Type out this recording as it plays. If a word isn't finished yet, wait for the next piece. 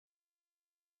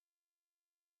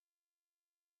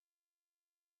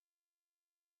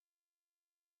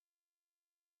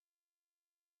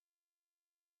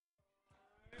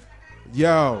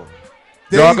Yo.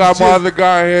 Y'all got my other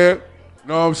guy here. You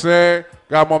know what I'm saying?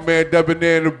 Got my man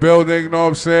Debanaire in the building. You know what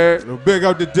I'm saying? Big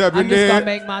up the Debanaire. I'm just going to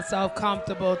make myself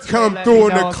comfortable. Come through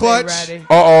in the clutch.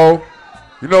 Uh-oh.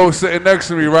 You know who's sitting next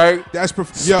to me, right? That's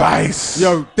spice.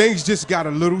 Yo, things just got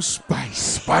a little spice.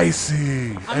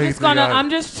 Spicy. I'm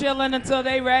just chilling until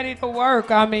they ready to work.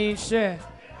 I mean, shit.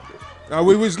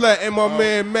 We was letting my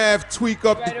man Mav tweak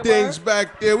up the things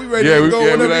back there. We ready to go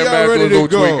whenever y'all ready to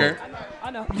go. I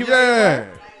know. You ready to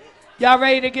work? Y'all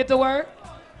ready to get to work?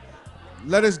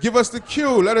 Give us the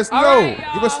cue. Let us know. Right,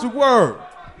 give us the word.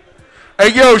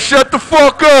 Hey, yo, shut the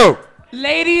fuck up.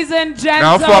 Ladies and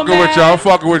gentlemen. Now, I'm fucking with you. I'm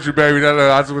fucking with you, baby.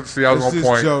 I just want to see. I was on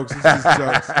point. This is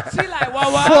jokes. She like,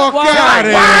 what? Fuck out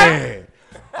of here.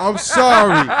 I'm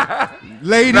sorry.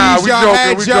 Ladies, y'all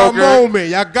had y'all moment.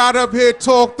 Y'all got up here,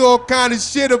 talked all kind of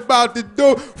shit about the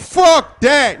dude. Fuck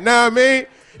that. Know what I mean?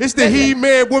 It's the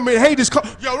He-Man women haters.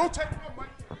 Yo, don't take my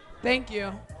mic. Thank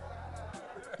you.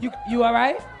 You all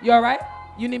right? You all right?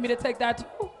 You need me to take that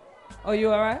too? Oh, you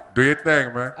all right? Do your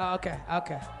thing, man. Oh, okay.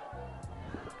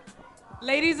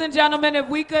 Ladies and gentlemen, if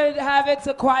we could have it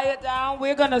to quiet down,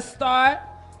 we're going to start.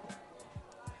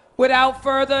 Without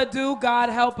further ado, God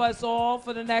help us all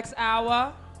for the next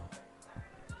hour.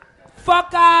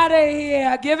 Fuck out of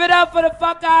here. Give it up for the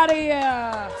fuck out of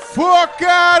here. Fuck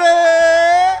out of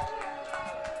here.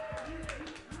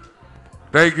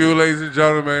 Thank you, ladies and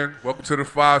gentlemen. Welcome to the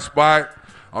 5 Spot.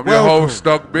 I'm your host,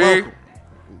 S.TREET. Welcome.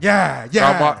 Yeah.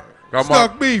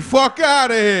 Stuck B, fuck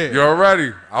out of here. You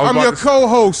already? I'm your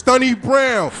co-host, Stunny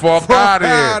Brown. Fuck out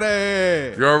of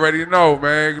here. You already know,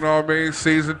 man. You know what I mean?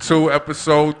 Season 2,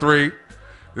 episode 3.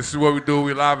 This is what we do.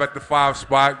 We live at the 5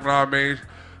 Spot. You know what I mean?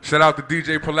 Shout out to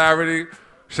DJ Polarity.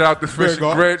 Shout out to Fish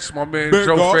and Grits. My man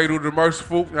Joe Fatal the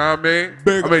Merciful. You know what I mean?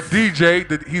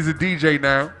 DJ. He's a DJ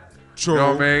now. True. You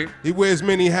know what I mean? He wears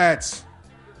many hats.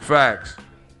 Facts.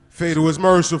 Fatal is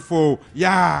merciful.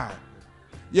 Yeah.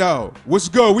 Yo, what's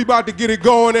good? We about to get it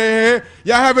going in here.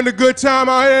 Y'all having a good time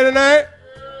out here tonight?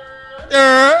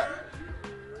 Yeah.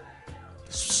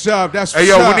 That's what's Hey,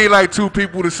 yo, we need like 2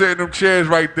 people to sit in them chairs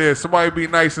right there. Somebody be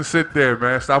nice and sit there,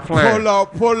 man. Stop playing.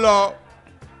 Pull up.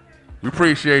 We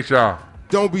appreciate y'all.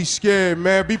 Don't be scared,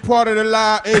 man. Be part of the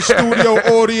live in-studio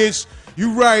audience.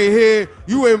 You right here.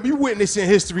 You witnessing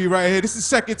history right here. This is the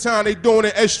second time they doing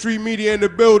it. S.STREET Media in the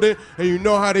building, and you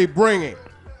know how they bring it.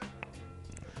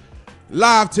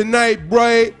 Live tonight,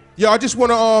 bro. Yo, I just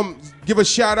want to give a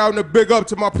shout out and a big up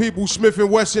to my people, Smith and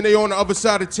Wesson. They on the other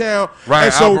side of town.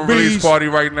 Right, SOBs. album release party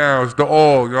right now. It's the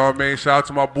all. You know what I mean? Shout out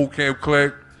to my boot camp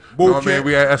clique. You know what I mean?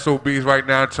 We had SOBs right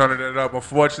now turning it up.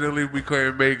 Unfortunately, we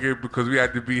couldn't make it because we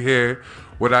had to be here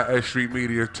with our S.STREET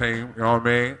Media team. You know what I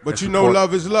mean? But you know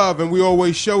love is love, and we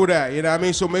always show that. You know what I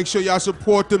mean? So make sure y'all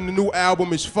support them. The new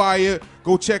album is fire.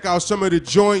 Go check out some of the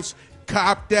joints.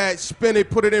 Cop that, spin it,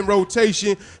 put it in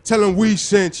rotation. Tell them we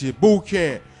sent you. Boot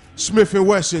camp, Smith and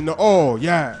Wesson, the all,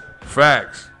 yeah.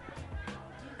 Facts.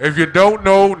 If you don't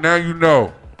know, now you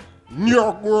know.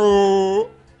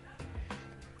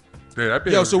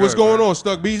 Yo, so what's going on,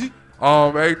 Stuck Beezy?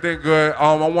 Everything good.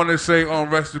 I want to say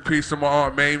rest in peace to my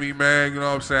Aunt Mamie, man. You know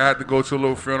what I'm saying? I had to go to a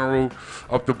little funeral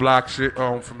up the block shit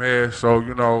from here. So,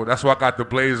 you know, that's why I got the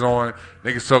blaze on.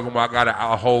 Niggas talking about I got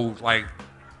a whole, like,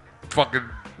 fucking...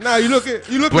 Nah, you look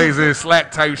blazing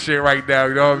slack type shit right now,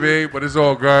 you know what I mean? But it's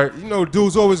all good. You know,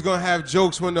 dudes always gonna have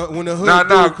jokes when the hood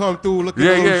dude come through looking a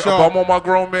little sharp. But I'm on my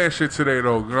grown man shit today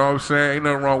though. You know what I'm saying? Ain't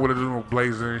nothing wrong with it,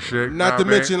 blazing and shit. Not to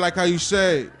mention, like how you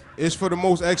said, it's for the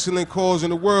most excellent cause in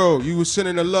the world. You was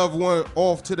sending a loved one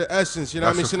off to the essence. You know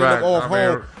what I mean? Sending them off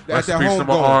home. Rest in peace to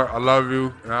my aunt. I love you. You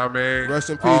know what I mean?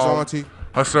 Rest in peace, auntie.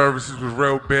 Her services was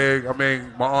real big. I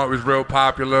mean, my aunt was real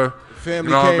popular.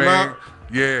 Family came out.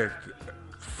 Yeah.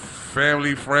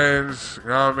 Family, friends, you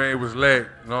know what I mean? It was lit.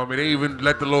 You know what I mean? They even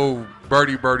let the little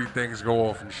birdie things go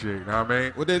off and shit. You know what I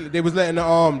mean? Well, they was letting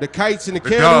the kites and the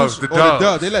candles. The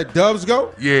doves. They let doves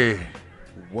go? Yeah.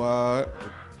 What?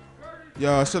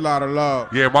 Yo, it's a lot of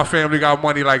love. Yeah, my family got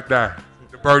money like that.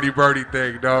 The birdie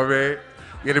thing, you know what I mean?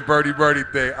 Yeah, the birdie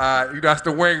thing. You know, that's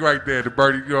the wing right there. The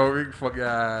birdie, you know what I mean? Fuck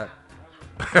yeah.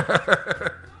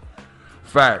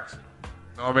 Facts.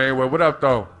 You know what I mean? Well, what up,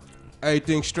 though?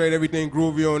 Everything straight, everything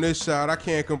groovy on this side. I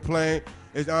can't complain.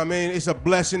 It's a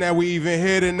blessing that we even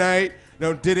here tonight.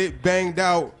 Did it, banged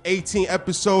out 18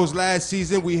 episodes last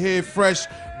season. We here fresh,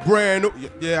 brand new.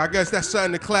 Yeah, I guess that's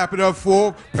something to clap it up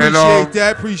for.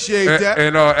 Appreciate that.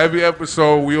 And every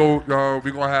episode, we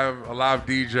gonna have a live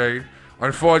DJ.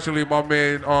 Unfortunately, my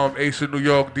man Ace in New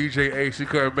York, DJ Ace, he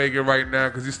couldn't make it right now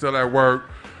because he's still at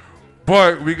work.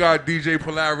 But we got DJ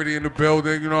Polarity in the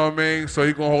building, you know what I mean? So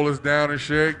he gonna hold us down and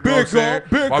shit. You know what I'm saying?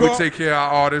 While we take care of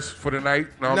our artists for the night,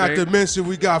 you know what I mean? Not to mention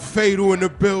we got Fatal in the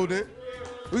building.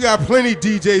 We got plenty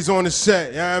DJs on the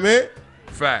set, you know what I mean?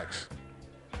 Facts.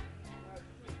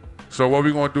 So what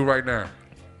we gonna do right now?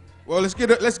 Well, let's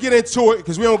get into it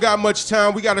because we don't got much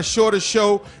time. We got a shorter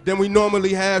show than we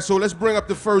normally have, so let's bring up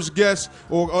the first guest,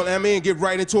 get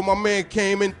right into it. My man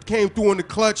came through in the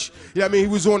clutch. You know what I mean? He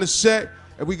was on the set,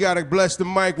 and we gotta bless the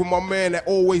mic with my man that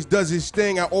always does his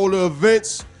thing at all the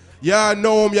events. Y'all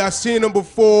know him, y'all seen him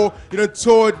before. You done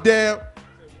toured down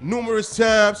numerous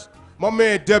times. My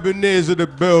man Debanaire's in the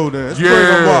building. Let's bring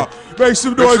him up. Make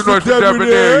some noise for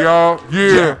Debanaire, y'all.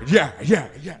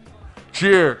 Yeah.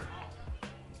 Cheer.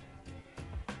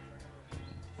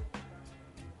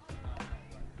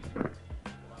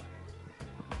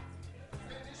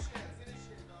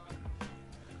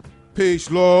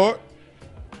 Peace, Lord.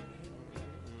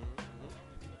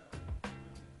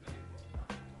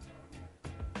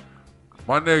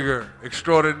 My nigga,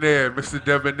 extraordinaire, Mr.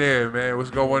 Debanaire, man.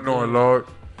 What's going on, Lord?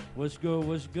 What's good,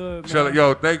 man?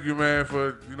 Yo, thank you, man,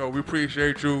 for, we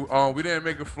appreciate you. We didn't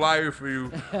make a flyer for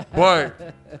you,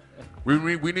 but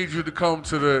we need you to come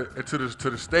to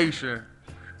the station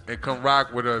and come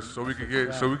rock with us so we can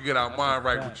get our mind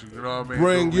right with you. You know what I mean?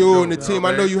 Bring you and the team.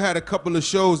 I know you had a couple of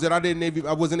shows that I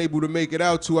wasn't able to make it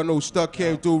out to. I know Stuck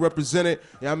came through, represented.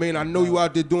 You know what I mean? I know you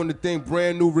out there doing the thing,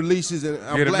 brand new releases, and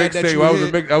I'm glad that you here.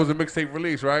 That was a mixtape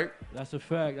release, right? That's a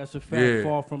fact. Yeah.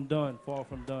 Far from done.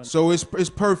 So it's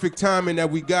perfect timing that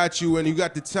we got you, and you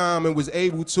got the time and was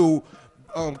able to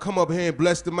come up here and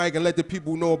bless the mic and let the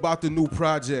people know about the new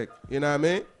project. You know what I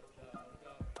mean?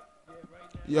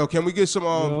 Yo, can we get some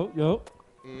Yo.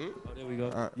 Mm-hmm. Oh, there we go.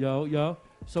 Right. Yo.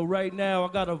 So right now I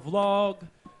got a vlog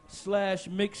 /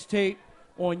 mixtape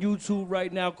on YouTube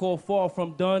right now called Far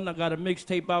From Done. I got a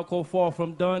mixtape out called Far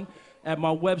From Done at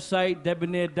my website,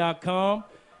 Debanaire.com.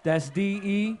 That's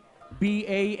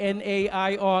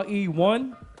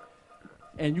DEBANAIRE1.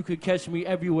 And you could catch me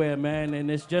everywhere, man. And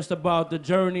it's just about the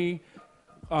journey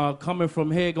coming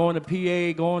from here, going to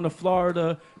PA, going to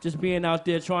Florida, just being out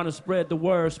there trying to spread the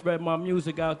word, spread my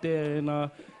music out there.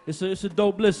 And it's a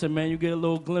dope listen, man. You get a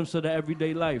little glimpse of the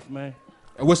everyday life, man.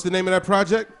 And what's the name of that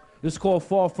project? It's called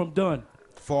Far From Done.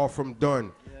 Far From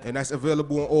Done. Yeah. And that's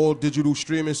available on all digital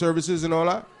streaming services and all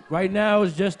that? Right now,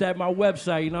 it's just at my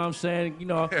website, you know what I'm saying?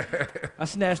 I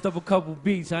snatched up a couple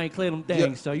beats. I ain't cleared them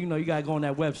things, so, you got to go on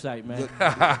that website, man.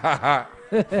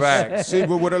 Facts. See,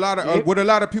 but what a lot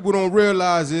of people don't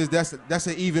realize is that's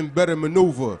an even better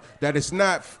maneuver. That it's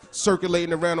not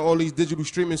circulating around all these digital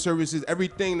streaming services.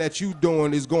 Everything that you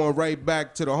doing is going right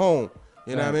back to the home.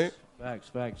 You know what I mean?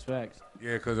 Facts.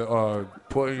 Yeah, because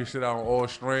putting your shit out on all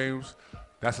streams,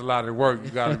 that's a lot of work.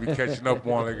 You got to be catching up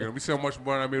on it. Let me see how much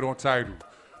money I made on Tidal.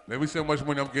 Let me see how much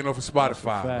money I'm getting off of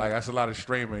Spotify. That's a lot of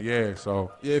streaming, yeah.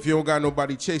 So yeah, if you don't got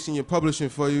nobody chasing your publishing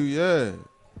for you, yeah,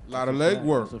 a lot of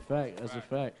legwork. That's a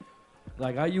fact.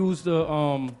 Like I use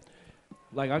the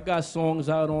I got songs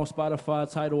out on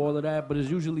Spotify, Tidal, all of that, but it's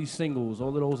usually singles. All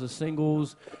of those are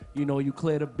singles. You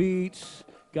clear the beats.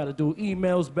 Got to do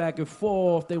emails back and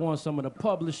forth. They want some of the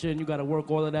publishing. You got to work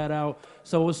all of that out.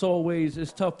 So it's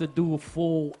tough to do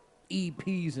full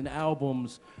EPs and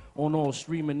albums on all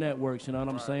streaming networks, you know what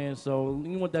I'm saying? So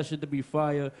you want that shit to be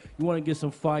fire. You want to get some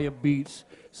fire beats.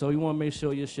 So you want to make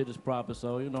sure your shit is proper.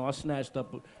 So, I snatched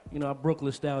up, I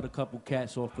Brooklyn styled a couple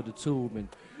cats off of the tube and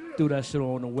threw that shit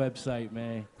on the website,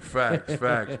 man. Facts,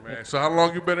 man. So how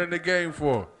long you been in the game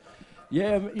for?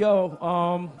 Yeah,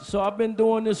 so I've been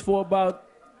doing this for about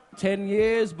 10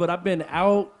 years, but I've been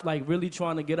out, really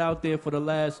trying to get out there for the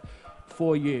last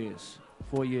 4 years.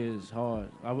 4 years, hard.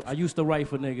 I used to write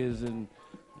for niggas, and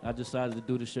I decided to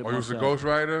do the shit myself. You was a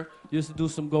ghostwriter? Used to do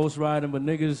some ghostwriting, but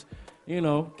niggas,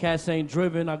 cats ain't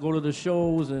driven. I go to the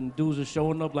shows, and dudes are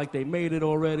showing up like they made it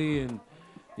already, and,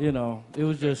 it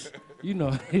was just,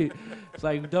 it's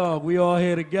like, dog, we all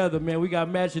here together, man. We got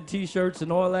matching T-shirts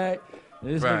and all that.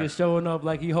 And this nigga showing up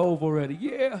like he hove already.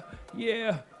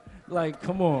 Yeah. Like,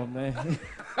 come on, man.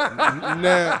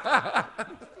 Now,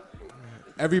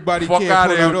 everybody fuck can't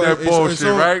out of pull here with that bullshit,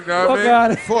 right?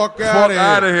 Fuck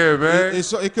out of here, man.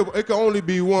 It can only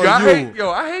be one. I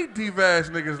hate diva-ass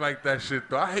niggas like that shit,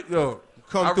 though.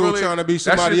 Come through trying to be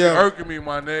somebody else. else. That shit be irking me,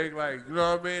 my nigga. Like, you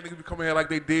know what I mean? Niggas be coming here like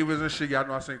they divas and shit. Y'all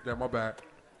know I think that. My bad.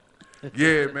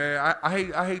 Yeah, man.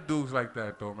 I hate dudes like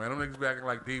that, though, man. Them niggas be acting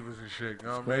like divas and shit. You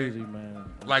know what I mean? Crazy, man.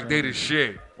 Like they the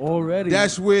shit. Already.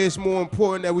 That's where it's more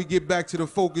important that we get back to the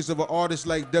focus of an artist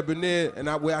like Debanaire, and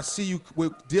where I see you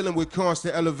dealing with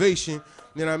constant elevation.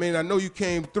 You know what I mean? I know you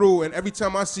came through, and every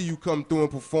time I see you come through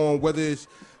and perform, whether it's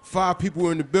 5 people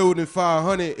in the building,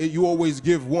 500, you always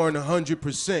give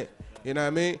 100%. You know what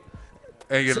I mean?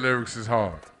 And your lyrics is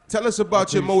hard. Tell us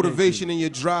about your motivation and your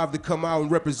drive to come out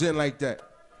and represent like that.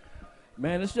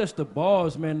 Man, it's just the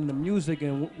bars, man, and the music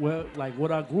and like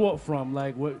what I grew up from.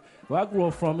 Like where I grew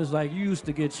up from is like you used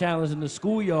to get challenged in the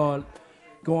schoolyard,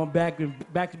 going back to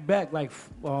back, like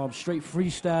straight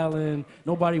freestyling.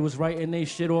 Nobody was writing they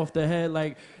shit off the head.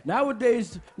 Like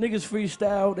nowadays, niggas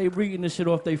freestyle, they reading the shit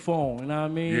off their phone. You know what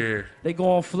I mean? Yeah. They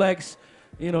go on flex.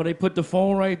 You know, they put the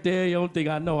phone right there. You don't think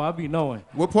I know? I be knowing.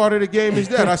 What part of the game is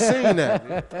that? I seen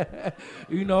that.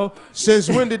 You know. Since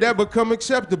when did that become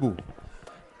acceptable?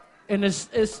 And it's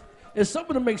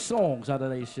something to make songs out of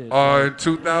that shit. In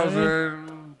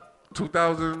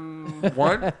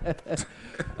 2001.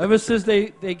 Ever since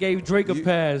they gave Drake a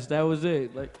pass, that was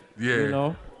it. Like, yeah. You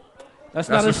know, that's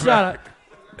not a shot.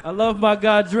 I love my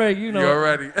guy Drake. You know. You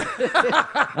already.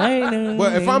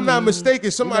 But if I'm not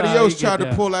mistaken, somebody else tried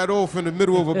to pull that off in the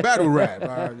middle of a battle rap.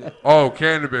 Oh,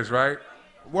 Cannabis, right?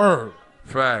 Word.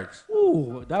 Facts.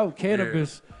 Ooh, that was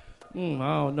Cannabis. Yeah.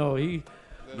 I don't know.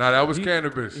 That was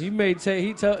Cannabis. He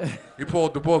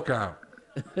pulled the book out.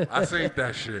 I seen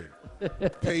that shit.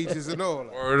 Pages and all.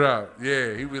 Word up.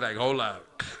 Yeah, he be like, hold up.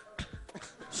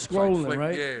 Scrolling, like,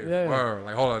 right? Yeah. Word.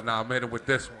 Like, hold on. Nah, I made it with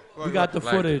this one. We got the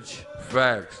footage.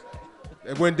 Facts.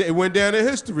 It went down in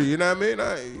history, you know what I mean?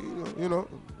 You know.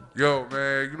 Yo,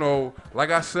 man, you know,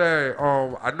 like I said,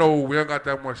 I know we don't got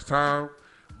that much time,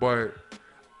 but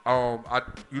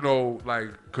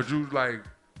could you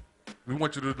we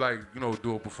want you to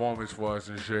do a performance for us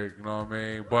and shit, you know what I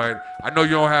mean? But I know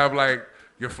you don't have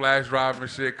your flash drive and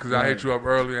shit, because I hit you up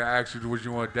earlier and asked you was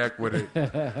you on deck with it. You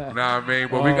know what I mean?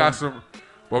 But we got some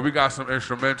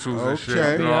instrumentals and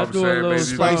shit. You know what I'm saying? Maybe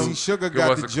Spicy Sugar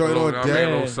got the joint on deck.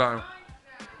 A little something.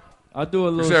 I'll do a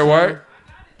little. You said what?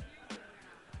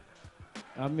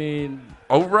 I mean.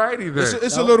 Alrighty then.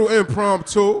 It's a little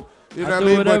impromptu. You know what I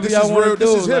mean? But this is real. This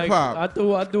is hip hop. I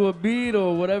do a beat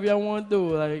or whatever y'all want to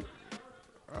do. Like.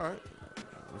 All right.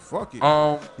 Fuck it.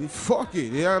 Fuck it.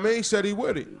 You know what I mean? He said he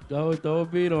with it. Throw a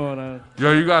beat on.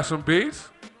 Yo, you got some beats?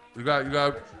 You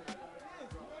got.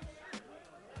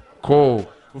 Cool.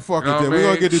 Well, fuck it then. We're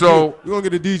gonna get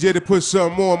the DJ to put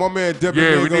something more. My man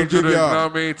Debanaire we gonna need you to, y'all. you know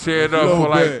what I mean, tear it up for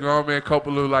you know what I mean, a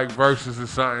couple of verses or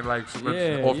something,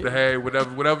 off the head,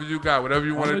 whatever you got, whatever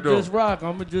you want to do. I'ma just rock.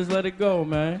 I'ma just let it go,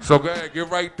 man. So go ahead, get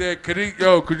right there. Could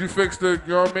you fix the,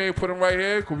 you know what I mean, put him right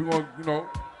here? Cause we gonna,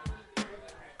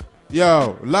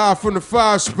 Yo, live from the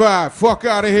 5 spot. Fuck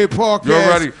out of here, podcast. You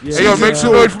ready? Yeah. Hey, yo, make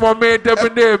some noise for my man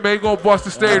Debanaire, man. He gonna bust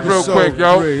the stage real quick,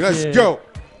 yo. Let's go.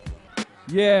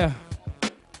 Yeah.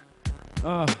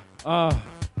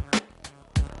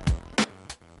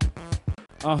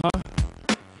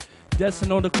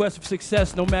 Destined on the quest for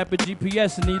success, no map or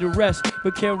GPS, and need a rest,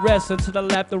 but can't rest until I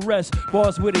lap the rest.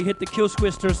 Bars witty, hit the kill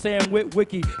switch, Sam Wit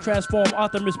Wiki, transform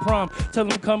Optimus Prime. Tell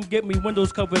them come get me,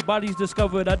 windows covered, bodies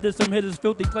discovered. I did some hitters,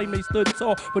 filthy, claim they stood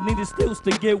tall, but needed stills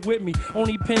to get with me.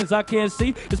 Only pins I can't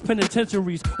see is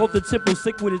penitentiaries. Off the temple,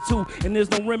 sick with it too, and there's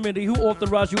no remedy. Who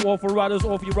authorized you off your riders,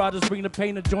 off your riders, bring the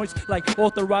pain to joints like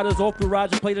off the riders, off the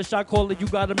rider. Play the shot caller, you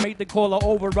gotta make the caller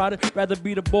overrider. Rather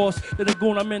be the boss than a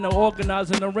goon. I'm in the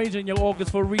organizing, arranging your organs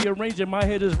for rearranging. My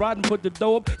head is riding, put the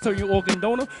dough up, turn your organ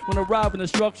donor. When arriving,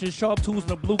 instructions, sharp tools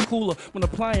in a blue cooler. When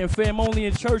applying, fam only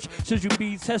in church, should you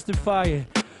be testifying.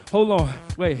 Hold on,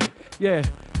 wait, yeah,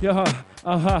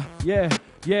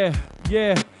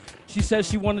 yeah. She said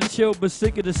she wanna chill, but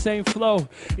sick of the same flow.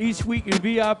 Each week in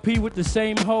VIP with the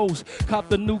same hoes. Cop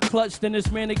the new clutch, then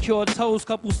it's manicure toes.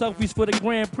 Couple selfies for the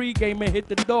Grand Prix game and hit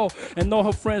the door. And all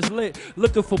her friends lit,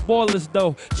 looking for ballers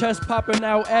though. Chest popping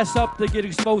out, ass up to get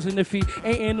exposed. And if he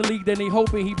ain't in the league, then he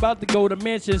hoping he about to go to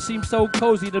mansion. Seems so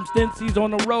cozy, them stintsies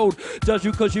on the road. Judge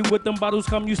you cause you with them bottles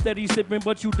come, you steady sipping,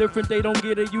 but you different, they don't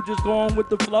get it, you just go on with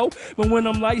the flow. But when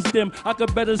them lights dim, I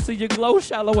could better see your glow.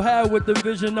 Shallow hair with the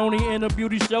vision only in a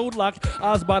beauty show.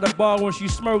 Eyes by the bar when she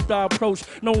smirked, I approached.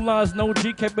 No lines, no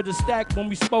G, kept it a stack when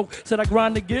we spoke. Said I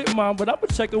grind to get mine, but I'ma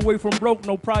check away from broke.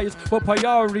 No priors, but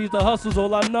priorities, the hustle's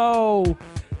all I know.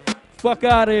 Fuck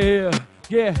out of here,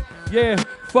 yeah,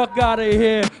 fuck out of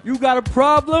here. You got a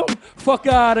problem? Fuck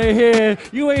out of here.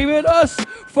 You ain't with us?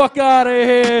 Fuck out of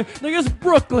here. Niggas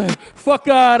Brooklyn, fuck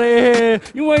out of here.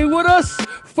 You ain't with us?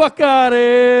 Fuck out of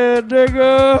here,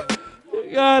 nigga.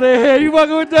 Out of here. You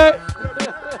fucking with that?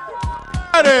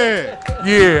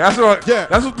 Yeah, that's what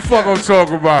the fuck I'm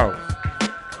talking about.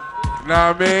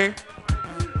 Know what I mean?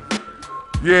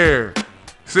 Yeah.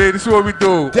 See, this is what we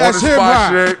do. That's on the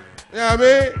spot shit. You know what I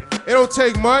mean? It don't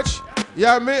take much. You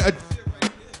know what I mean?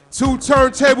 2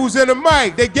 turntables and a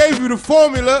mic. They gave you the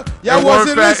formula. Y'all and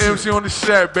wasn't one fat listening. MC on the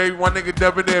set, baby. One nigga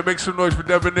Debanaire. Make some noise for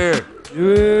Debanaire.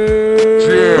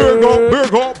 Big.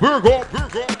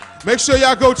 Make sure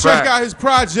y'all go check out his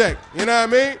project. You know what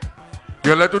I mean?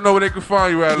 Yo, let them know where they can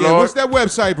find you at, Yeah, Lord. what's that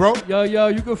website, bro? Yo,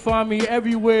 you can find me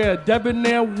everywhere.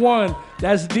 Debanaire 1.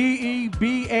 That's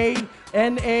DEBANAIRE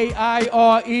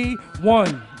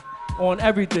 1 on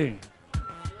everything.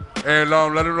 And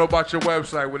let them know about your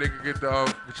website where they can get your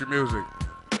music.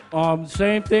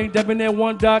 Same thing,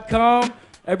 Debanaire1.com.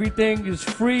 Everything is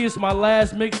free. It's my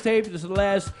last mixtape. It's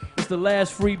the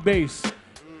last free bass.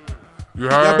 You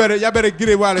heard? Y'all better get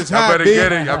it while it's hot, Y'all better B.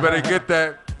 get it. Y'all better get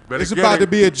that. It's about to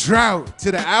be a drought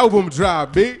to the album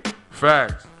drop, B.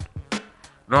 Facts.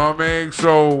 Know what I mean?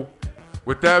 So,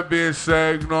 with that being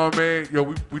said, you know what I mean?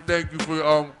 Yo, we thank you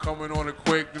for coming on it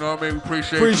quick. You know what I mean? We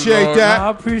appreciate you, that.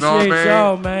 I appreciate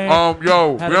y'all, man.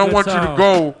 Yo, we don't want you to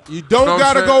go. You don't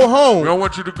gotta go home. We don't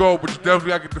want you to go, but you definitely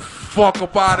gotta get the fuck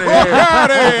up out of here. Fuck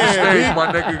out of here, Stage,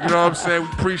 my nigga. You know what I'm saying? We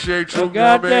appreciate you. Oh,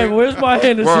 goddamn, where's my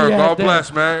Hennessy Word, at God there?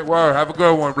 bless, man. Word, have a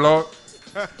good one, Lord.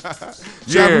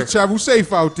 Yeah. Travel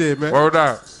safe out there, man. Word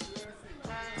out.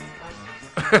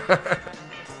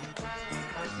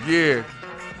 Yeah.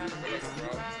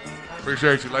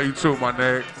 Appreciate you. Love you too, my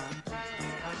nigga.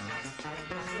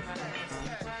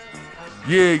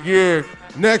 Yeah.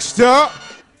 Next up.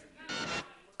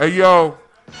 Hey, yo.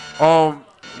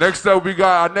 Next up, we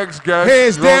got our next guest.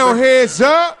 Hands down, hands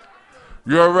up.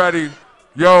 You already.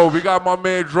 Yo, we got my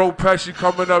man Joe Pesci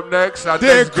coming up next. Our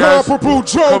Then next guest comparable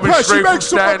Joe coming Pesci. straight from Make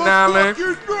some Staten Island.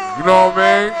 motherfucking noise. You know what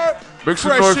I mean? Make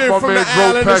some Fresh noise in for from my man the Joe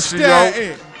island of Pesci, yo.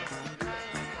 Staten.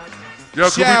 Yo,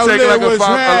 can Chow we take Lit like was a quick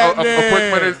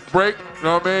happening. minute break? You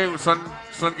know what I mean? Son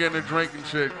getting a drink and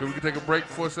shit. Can we take a break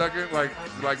for a second? Like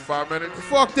 5 minutes?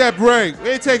 Fuck that break.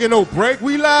 We ain't taking no break.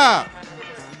 We live.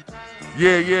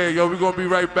 Yeah. Yo, we're going to be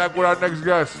right back with our next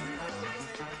guest.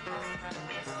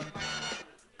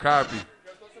 Copy.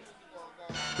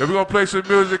 Then we're going to play some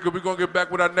music and we're going to get back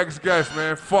with our next guest,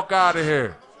 man. Fuck out of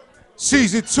here.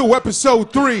 Season 2,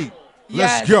 episode 3.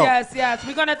 Let's go. Yes.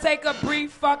 We're going to take a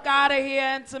brief fuck out of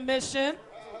here intermission.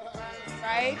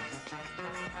 Right?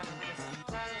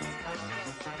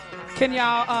 Can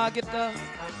y'all get the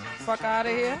fuck out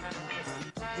of here?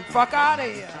 The fuck out of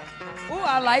here. Ooh,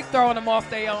 I like throwing them off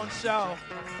their own show.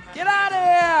 Get out of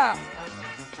here.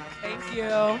 Thank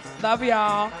you. Love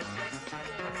y'all.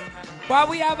 While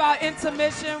we have our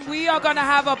intermission, we are going to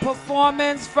have a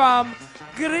performance from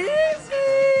Greasy.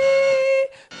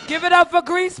 Give it up for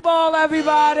Greaseball,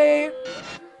 everybody.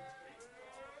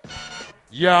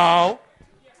 Yo.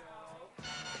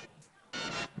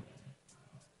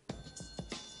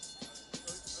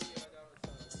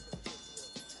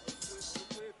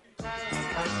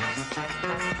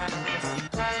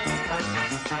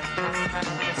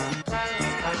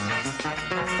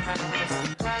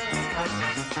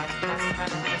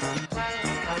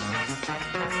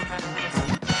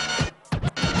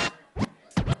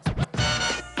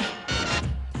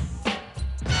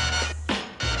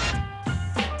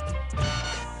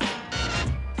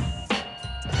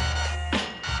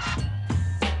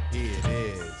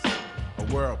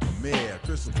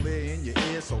 Crystal clear in your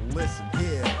ear, so listen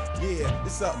here. Yeah,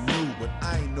 it's something new, but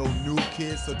I ain't no new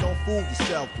kid, so don't fool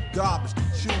yourself with garbage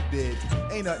that you did.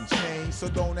 Ain't nothing changed, so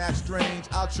don't act strange.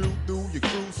 I'll chew through your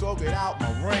crew, so get out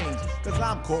my range. Cause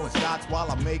I'm calling shots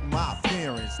while I make my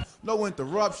appearance. No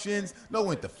interruptions,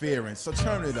 no interference, so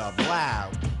turn it up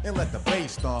loud and let the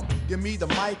bass thump. Give me the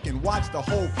mic and watch the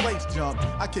whole place jump.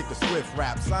 I kick a swift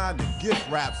rap, sign the gift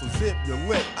rap, so zip your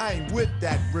lip. I ain't with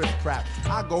that riff crap.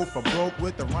 I go for broke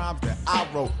with the rhymes that I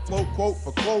wrote. Flow quote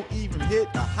for quote, even hit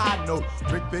a high note.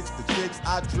 Rick picks the chicks,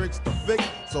 I tricks the fix.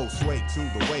 So sway to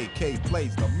the way K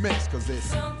plays the mix, cause it's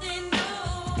something new.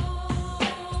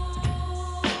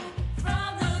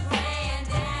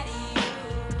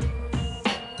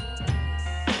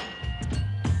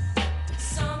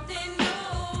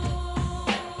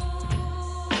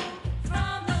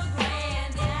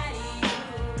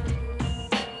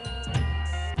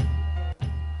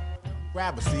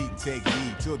 Grab a seat and take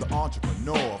heed to the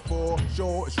entrepreneur. For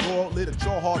sure, it's raw,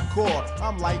 literature, hardcore.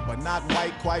 I'm light but not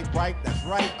white, quite bright, that's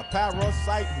right. A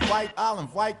parasite who white, I'll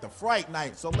invite the fright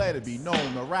night. So let it be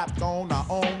known, the rap throne I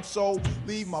own. So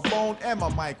leave my bone and my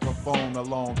microphone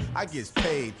alone. I get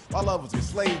paid while others get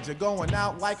slaved. You're going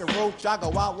out like a roach, I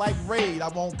go out like raid. I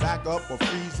won't back up or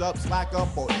freeze up, slack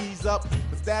up or ease up.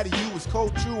 Cause daddy, you is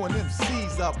cold chew and them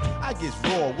C's up. I get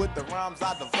raw with the rhymes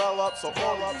I develop. So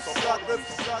all up, so shut up.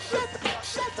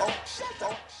 Shut up.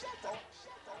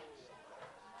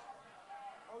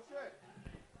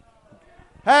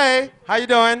 Hey, how you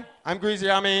doing? I'm Greasy,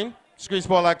 Street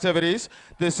Sport Activities.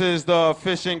 This is the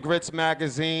Fish and Grits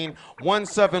Magazine,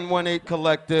 1718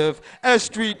 Collective,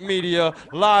 S.STREET Media,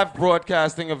 live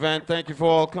broadcasting event. Thank you for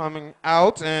all coming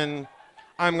out, and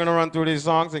I'm gonna run through these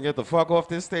songs and get the fuck off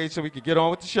this stage so we can get on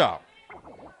with the show.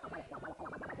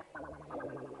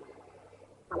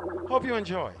 Hope you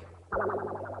enjoy.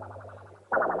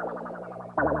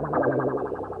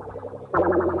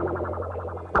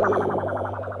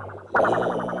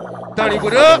 Donnie,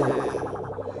 what up?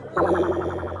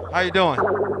 How you doing?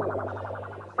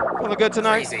 Feeling good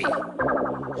tonight? Crazy.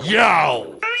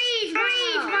 Yo!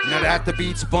 Now that the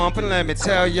beat's bumping, let me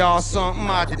tell y'all something.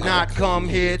 I did not come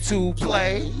here to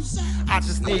play. I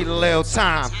just need a little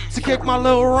time to kick my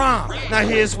little rhyme. Now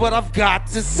here's what I've got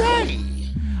to say.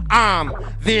 I'm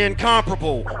the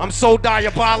incomparable. I'm so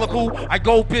diabolical. I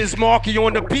go Bismarcky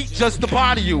on the beat just to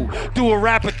body you. Do a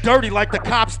rapper dirty like the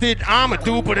cops did I'ma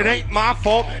do, but it ain't my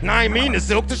fault, and I ain't mean to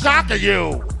silk the shock of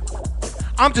you.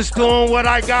 I'm just doing what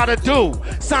I gotta do.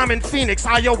 Simon Phoenix,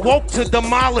 I awoke to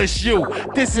demolish you.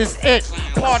 This is it.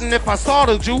 Pardon if I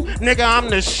startled you. Nigga, I'm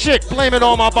the shit. Blame it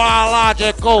on my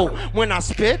biological. When I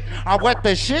spit, I wet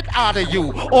the shit out of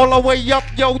you. All the way up,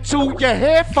 yo, to your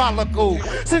hair follicle.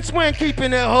 Since when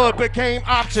keeping it hood became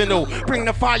optional? Bring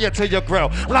the fire to your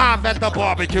grill. Live at the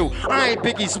barbecue. I ain't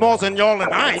Biggie Smalls and y'all,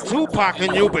 and I ain't Tupac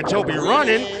and you, but you'll be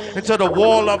running into the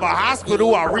wall of a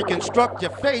hospital. I reconstruct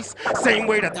your face. Same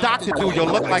way the doctor do.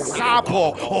 You'll look like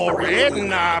Cyborg or Red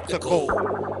and Optical.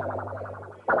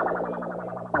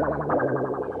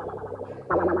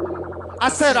 I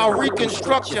said I'll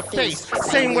reconstruct your face.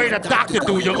 Same way the doctor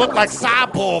do. You look like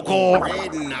Cyborg or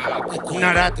Red and Optical.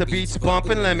 Now that the beat's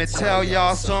bumping, let me tell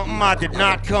y'all something. I did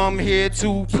not come here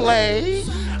to play.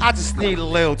 I just need a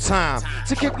little time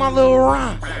to kick my little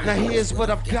rhyme. Now here's what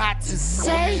I've got to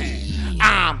say.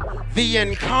 I'm the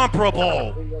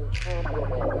incomparable.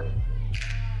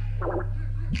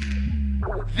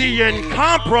 The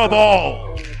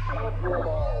incomparable.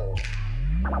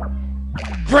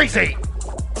 Crazy.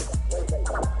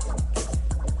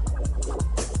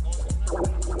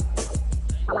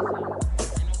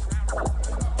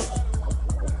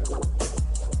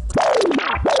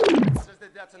 Just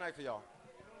did that tonight for y'all.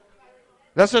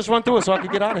 Let's just run through it so I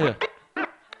can get out of here.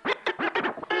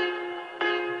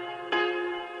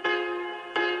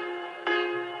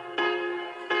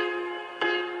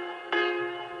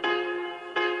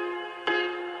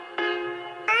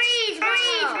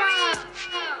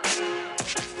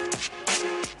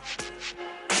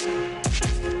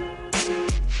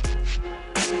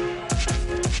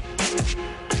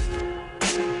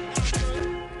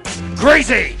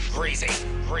 Crazy! Crazy,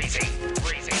 crazy,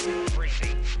 crazy,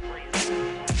 crazy,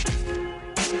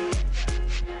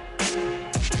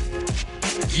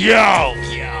 crazy. Yo!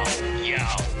 Yo, yo,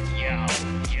 yo,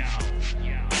 yo,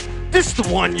 yo. This the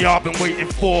one y'all been waiting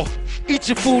for. Eat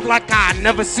your food like I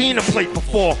never seen a plate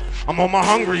before. I'm on my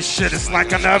hungry shit, it's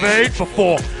like I never ate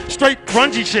before. Straight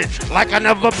grungy shit, like I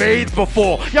never bathed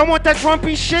before. Y'all want that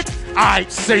grumpy shit? Aight,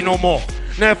 say no more.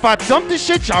 Now if I dump this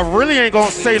shit, y'all really ain't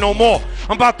gonna say no more.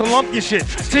 I'm about to lump your shit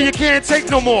till you can't take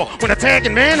no more. When I tag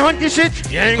and manhunt your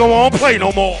shit, you ain't gonna wanna play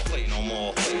no more.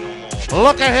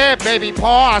 Look ahead, baby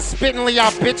paw. I spittingly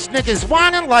out bitch niggas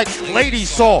whining like Lady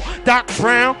Saw. Doc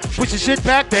Brown, push your shit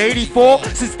back to 84.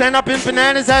 Since then I've been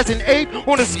bananas as an 8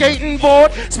 on a skating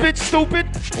board. Spit stupid,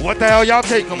 what the hell y'all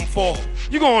take them for?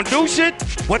 You gonna do shit?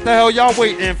 What the hell y'all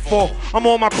waiting for? I'm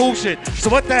on my cool shit, so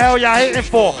what the hell y'all hating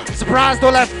for? Surprised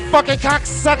all that fucking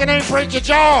cocksucking ain't break your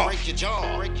jaw. Break your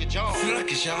jaw, break your jaw.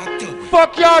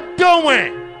 Fuck y'all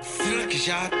doing?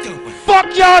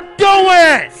 Fuck y'all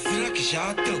doing?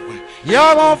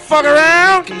 Y'all gonna fuck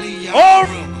around? Or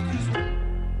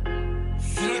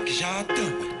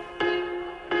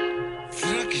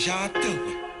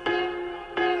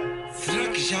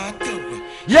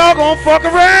y'all gonna fuck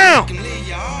around?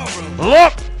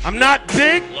 Look, I'm not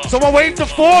big, so I wait to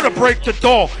 4 to break the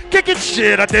door. Kicking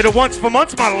shit, I did it once for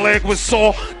months, my leg was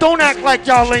sore. Don't act like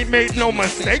y'all ain't made no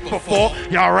mistake before.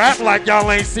 Y'all rap like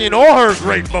y'all ain't seen or heard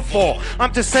great before.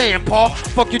 I'm just saying, Paul,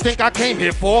 fuck you think I came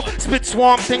here for? Spit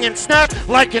swamp thing and snap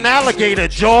like an alligator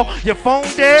jaw. Your phone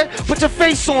dead? Put your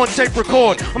face on tape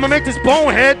record. I'ma make this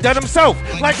bonehead dead himself,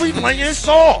 like we playing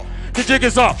Saw. The jig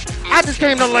is up, I just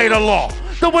came to lay the law.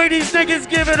 The way these niggas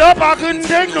give it up, I couldn't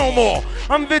take no more.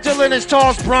 I'm vigilant as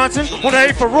Charles Bronson on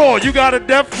A for Raw. You got a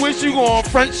death wish, you gon'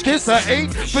 French kiss a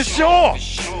 8 for sure.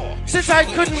 Since I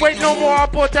couldn't wait no more, I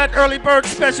bought that early bird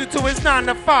special to his 9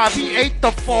 to 5. He ate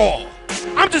the 4.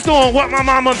 I'm just doing what my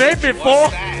mama made me for.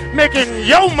 Making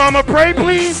yo mama pray,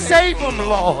 please save him,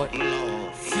 Lord.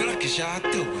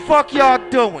 Fuck y'all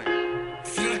doing?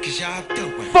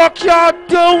 fuck y'all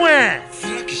doing?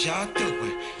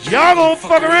 Y'all gonna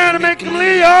fuck around and make them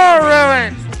leave y'all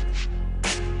ruined.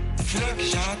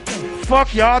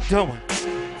 Fuck y'all doing.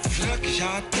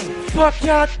 Fuck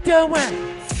y'all doing.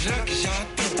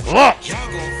 Look.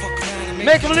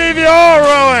 Make them leave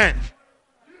y'all ruined.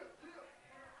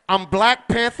 I'm Black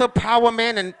Panther, Power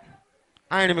Man, and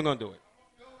I ain't even gonna do it.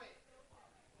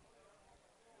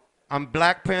 I'm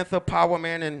Black Panther, Power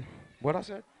Man, and what I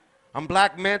said? I'm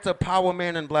Black Manta, Power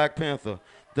Man, and Black Panther.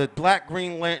 The Black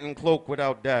Green Lantern cloak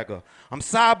without dagger. I'm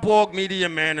Cyborg, Meteor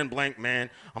Man, and Blank Man.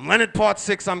 I'm Leonard Part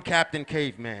 6, I'm Captain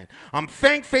Caveman. I'm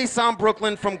Fang Face, I'm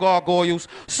Brooklyn from Gargoyles.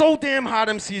 So damn hot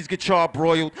MCs get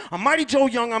charbroiled. I'm Mighty Joe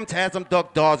Young, I'm Taz, I'm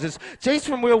Duck Dodgers. Jace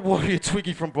from Real Warrior,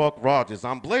 Twiggy from Buck Rogers.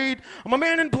 I'm Blade, I'm a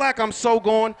man in black, I'm so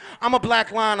gone. I'm a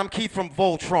Black Lion, I'm Keith from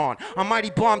Voltron. I'm Mighty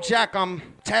Bomb Jack, I'm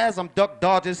Taz, I'm Duck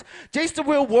Dodgers. Jace the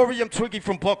Real Warrior, I'm Twiggy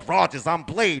from Buck Rogers. I'm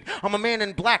Blade, I'm a man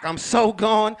in black, I'm so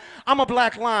gone. I'm a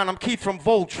Black Lion, I'm Keith from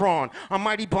Voltron. I'm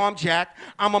Mighty Bomb Jack,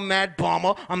 I'm a Mad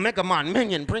Bomber. I'm Megamon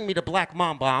Minion, bring me the Black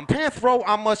Mamba. I'm Panthro,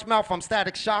 I'm Mush Mouth, I'm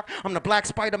Static Shock. I'm the Black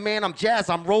Spider-Man, I'm Jazz,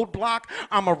 I'm Roadblock.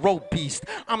 I'm a Road Beast,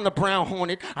 I'm the Brown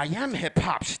Hornet. I am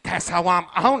hip-hop, that's how I'm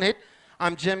on it.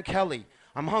 I'm Jim Kelly,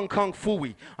 I'm Hung Kong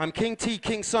Fooey. I'm King T,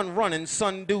 King Sun Running,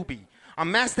 Sun Doobie.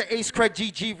 I'm Master Ace, Craig,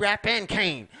 GG, Rap, and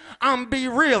Kane. I'm Be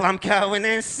Real, I'm Calvin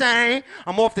Insane.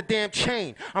 I'm off the damn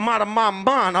chain, I'm out of my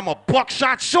mind. I'm a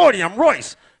buckshot shorty, I'm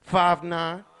Royce,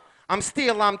 5'9". I'm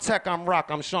Steel, I'm Tech, I'm Rock,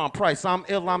 I'm Sean Price. I'm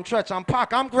Ill, I'm Tretch, I'm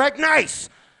Pac, I'm Greg Nice.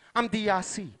 I'm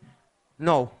DIC.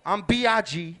 No, I'm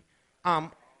BIG.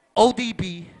 I'm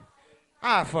ODB.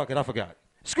 Ah, fuck it, I forgot.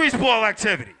 Squeeze ball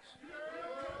activities.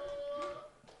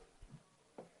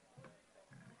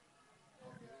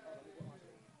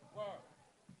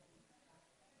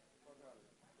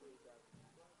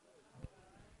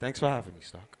 Thanks for having me,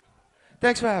 Stock.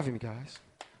 Thanks for having me, guys.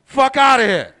 Fuck out of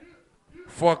here.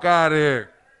 Fuck out of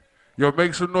here. Yo,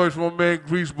 make some noise for my man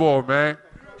Greaseball, man.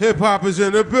 Hip hop is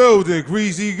in the building.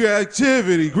 Greasy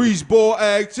activity. Greaseball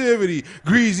activity.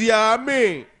 Greasy, I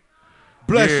mean.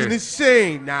 Blessing the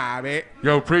scene. Nah, man.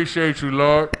 Yo, appreciate you,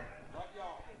 Lord.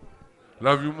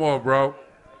 Love you more, bro.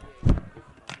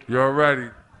 You already.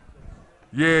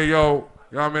 Yeah, yo.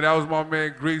 You know what I mean? That was my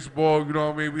man Greaseball. You know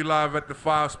what I mean? We live at the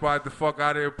 5 Spot, the Fuck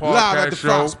Out of Here podcast live at the show.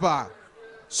 5 Spot.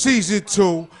 Season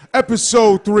 2,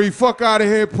 episode 3, Fuck Out of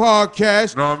Here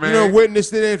podcast. Know what I mean? You know,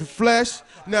 witnessed it in the flesh.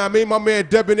 Now, I mean, my man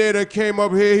Debanaire came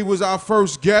up here. He was our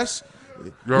first guest.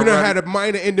 We done had a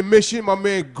minor intermission. My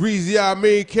man Greasy, I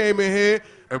mean, came in here.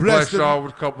 And blessed y'all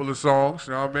with a couple of songs.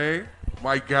 You know what I mean?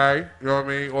 Mike Guy, you know what I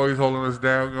mean? Always holding us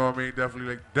down. You know what I mean?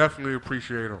 Definitely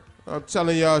appreciate him. I'm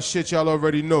telling y'all shit y'all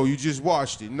already know. You just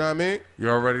watched it. You know what I mean? You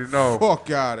already know. Fuck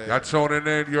out of here. Y'all tuning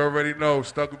in. You already know.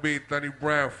 Stuck a Beat, Thunny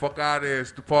Brown. Fuck out of here.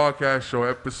 It's the podcast show,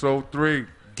 episode 3.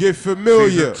 Get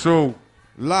familiar. Season 2.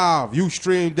 Live.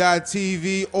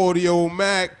 Ustream.tv, Audio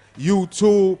Mac,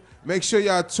 YouTube. Make sure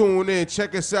y'all tune in.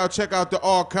 Check us out. Check out the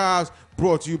archives.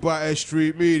 Brought to you by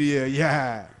S.STREET Media.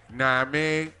 Yeah. Nah, I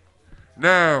mean.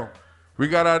 Now, we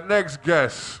got our next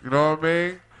guest. You know what I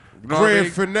mean? You know Grand what I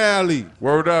mean? finale.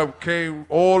 Word up. Came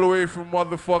all the way from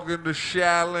motherfucking the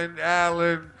Shallon,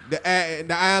 Allen. The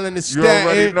island of You Staten.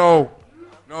 already know. You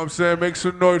know what I'm saying? Make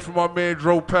some noise for my man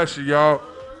Dro Pesci, y'all.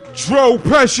 Dro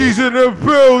Pesci's in the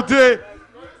building.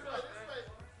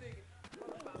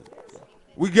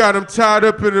 We got him tied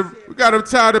up in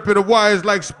the wires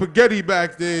like spaghetti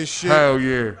back there and shit. Hell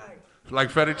yeah.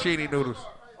 Like fettuccine noodles.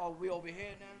 Oh, we over here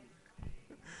now?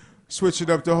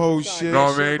 Switching up the whole shit. You know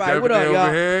what I mean? Right, what up, Debanaire y'all?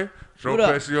 over here. Dro What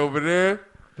up? Pesci over there.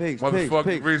 Peace, Motherfucking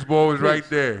peace, peace. Greaseball was right Peace.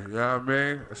 there. You know what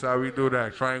I mean? That's how we do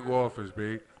that. Triangle office,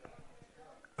 B.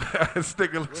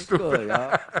 Sticking What's good,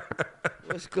 y'all?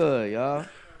 What's good, y'all?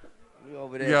 We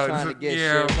over there trying to get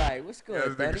shit right. What's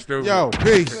good, buddy? Yo,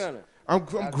 peace. I'm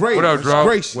great. What up, Dro?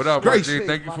 Gracious. What up, Gracious. G?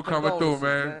 Thank you for coming through,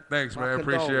 man. Thanks, man.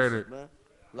 Appreciate it.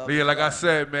 But yeah, like I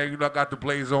said, man, you know, I got the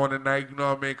blaze on tonight, you know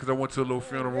what I mean? Because I went to a little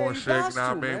funeral and shit, you know what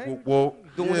I mean? Whoop,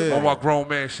 whoop. On my grown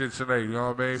man shit tonight, you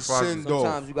know what I mean?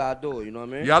 Sometimes you got to do it, you know what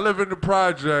I mean? Yeah, I live in the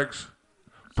projects,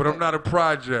 but I'm not a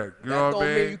project, you know what I mean?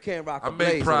 Don't mean you can't rock a I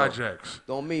blaze, make projects.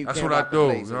 Don't mean you That's can't what I rock a do,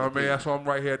 blaze you know what I mean? That's why I'm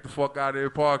right here at the Fuck Out of Here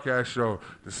podcast show.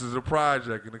 This is a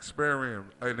project, an experiment,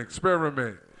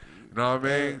 you know what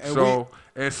I mean?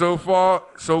 And so far,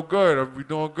 so good. We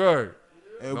doing good.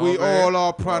 And Know we what I mean? all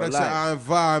are products of life. our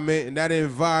environment, and that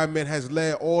environment has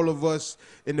led all of us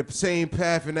in the same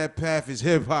path, and that path is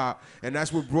hip hop. And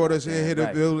that's what brought us in here, the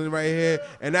right. building right here,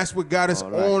 and that's what got us All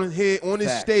right. on here, on this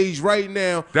Fact. stage right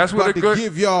now. That's where about the to good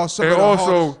give y'all some and of the also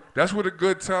hardest- that's where the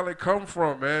good talent come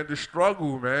from, man. The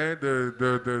struggle, man.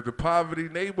 The poverty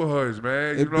neighborhoods,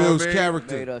 man. You It know builds what I mean?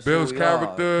 character. Made us Builds who we are.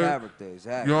 character. Character,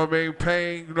 exactly. You know what I mean?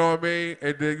 Pain, you know what I mean?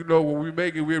 And then, you know, when we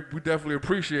make it, we definitely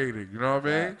appreciate it. You know what I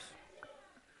mean? Facts.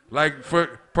 Like, for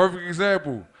perfect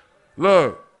example,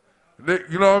 look,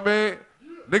 you know what I mean?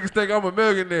 Niggas think I'm a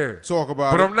millionaire. Talk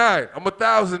about but it. I'm not. I'm a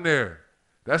thousandaire.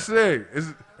 That's it.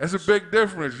 That's a big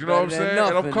difference. You know what I'm Better than saying? And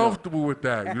I'm nothing, though. comfortable with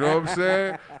that. You know what I'm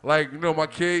saying? Like, you know, my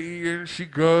kid eating, she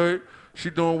good. She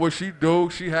doing what she do.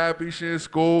 She happy. She in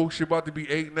school. She about to be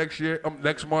 8 next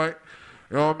month.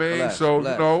 You know what I mean? Bless, So,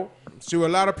 bless. you know. See, what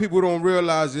a lot of people don't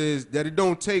realize is that it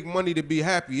don't take money to be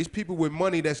happy. It's people with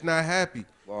money that's not happy.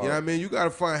 You know what I mean? You got to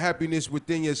find happiness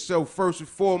within yourself first and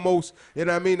foremost. You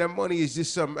know what I mean? That money is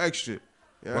just something extra. You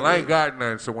know Well, what I I ain't got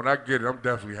none, so when I get it, I'm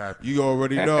definitely happy. You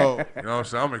already know. You know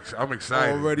what I'm saying? I'm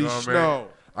excited. Already you know what I mean? know.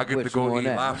 I get to With you go on eat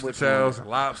that. lobster With you on tails that.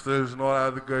 and lobsters and all that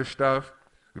other good stuff.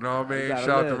 You know what I mean? gotta Shout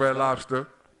out to live, Red son. Lobster.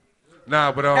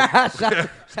 Nah, but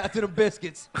shout to the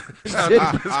biscuits.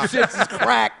 Shit's is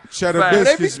crack. Cheddar Facts. They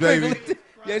be biscuits, baby. sprinkling.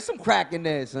 Yeah, some crack in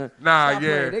there, son. nah, Stop yeah.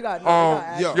 playing. They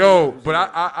got Yo, but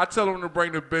I tell them to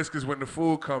bring the biscuits when the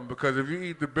food comes because if you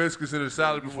eat the biscuits in the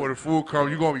salad before the food comes,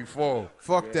 you're going to be full.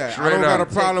 Fuck that. Straight I don't got a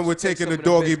up. problem with Take taking some the of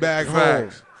the doggy biscuits. bag home.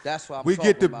 Facts. That's what I'm We get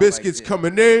the talking about biscuits right there.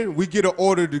 coming in, we get an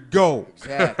order to go.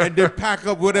 Exactly. And then pack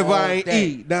up whatever All I ain't day.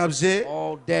 eat. Know what I'm saying?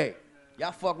 all day.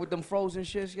 Y'all fuck with them frozen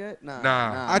shits yet? Nah.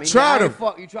 Nah. I mean, tried ain't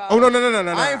them. You tried Oh, no, them?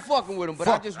 no. I ain't fucking with them, but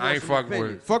Fuck. I just I want ain't some fucking with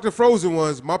opinions. it. Fuck the frozen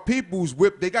ones. My people's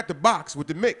whip, they got the box with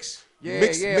the mix. Yeah,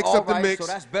 mix yeah, up the alright, mix.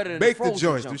 so that's better than Bake the the frozen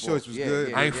joints. jump Them shorts off. was Yeah, good.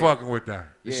 yeah. I ain't fucking with that.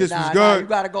 Yeah, shits was nah, good. you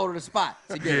gotta go to the spot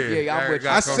to get it. Yeah, I'm with you.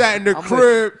 I sat in the I'm with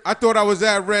crib. I thought I was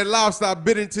at Red Lobster. I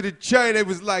bit into the chain. They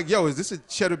was like, "Yo, is this a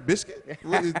cheddar biscuit?"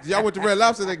 Y'all went to Red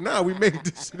Lobster. Like, nah, we made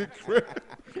this in the crib.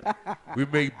 We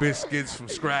make biscuits from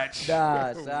scratch.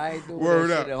 Nah, so I ain't doing Word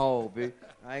that up. shit at home, B.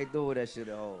 I ain't doing that shit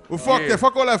at home. Well, fuck Yeah. that.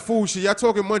 Fuck all that food shit. Y'all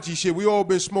talking munchy shit. We all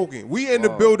been smoking. We in the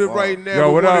Word, building word. right now Yo,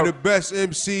 with what one up? of the best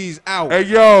MCs out. Hey,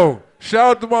 yo,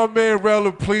 shout out to my man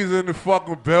Rella Pleaser in the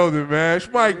fucking building, man. It's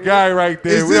my guy right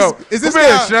there. Is this come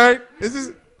guy- here, Shane. Is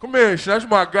this? Come here, Shane. That's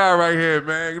my guy right here,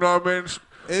 man. You know what I mean?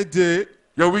 It did.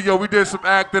 Yo, we did some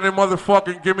acting and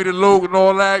motherfucking give me the loot and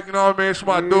all that. You know what I mean? It's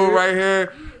my dude right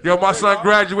here. Yo, my son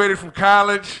graduated from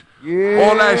college. Yeah.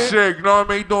 All that shit. You know what I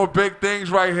mean? He doing big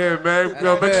things right here, man.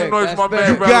 Yo, make some big, noise that's for my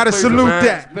man big. Rella Gotta Pleaser, salute man.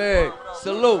 that. Big.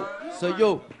 Salute. So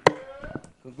you.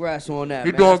 Congrats on that,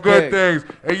 He man. doing That's good big.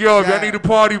 things. Hey, yo, if y'all Yeah. need a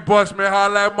party bus, man,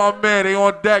 holla at my man. They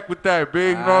on deck with that, big.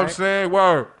 You know what I'm Alright. saying?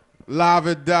 Word. Live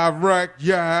and direct,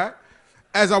 yeah.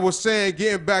 As I was saying,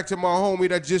 getting back to my homie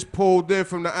that just pulled in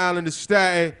from the island of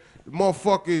Staten, the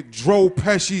motherfucker drove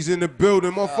Pesci's in the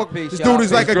building. Motherfucker, peace, this y'all. dude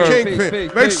is like a Peace, kingpin.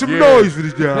 peace, Make peace. some Yeah. noise for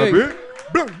this guy, Peace. man.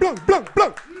 Blunk, blunk, blunk,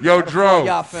 blunk. Yo, Dro.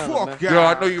 Y'all feeling, man? Fuck, Yo,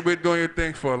 God. I know you've been doing your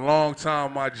thing for a long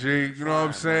time, my G. You know what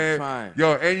I'm saying? trying.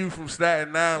 Yo, and you from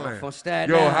Staten Island. from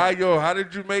Staten yo, Island. How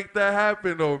did you make that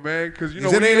happen though, man? Because you know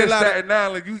Is it when you ain't in a lot of- Staten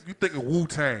Island, you think of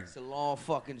Wu-Tang. It's a long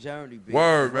fucking journey, B.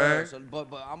 Word, man. So, but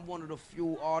I'm one of the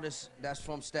few artists that's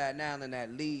from Staten Island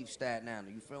that leave Staten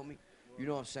Island. You feel me? You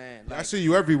know what I'm saying? I Like, see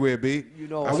you everywhere, B. you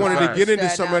know, I a wanted lot to of get into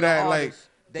Staten some of that, Island like, artists,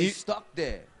 they stuck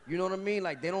there. You know what I mean?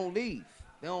 Like, they don't leave.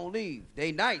 They don't leave.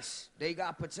 They nice. They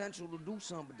got potential to do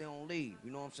something, but they don't leave.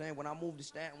 You know what I'm saying? When I moved to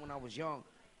Staten when I was young,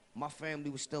 my family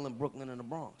was still in Brooklyn and the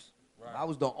Bronx. Right. I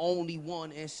was the only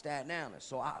one in Staten Island,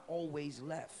 so I always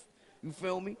left. You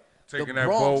feel me? Taking the that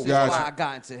Bronx boat. is Gotcha. why I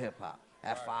got into hip hop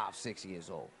at 5, 6 years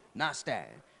old. Not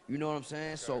Staten. You know what I'm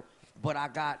saying? So, but I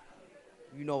got,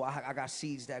 you know, I got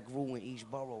seeds that grew in each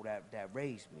borough that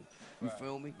raised me. You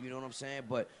feel me? You know what I'm saying?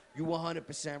 But you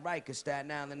 100% right, because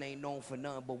Staten Island ain't known for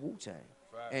nothing but Wu-Tang.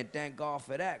 And thank God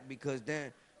for that, because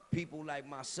then people like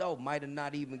myself might have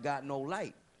not even got no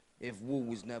light if Wu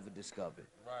was never discovered.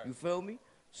 Right. You feel me?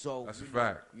 So That's a you know,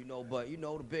 fact. You know, but you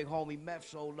know, the big homie Meth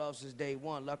showed love since day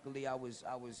one. Luckily, I was,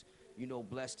 you know,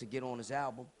 blessed to get on his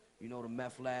album. You know, the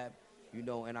Meth Lab. You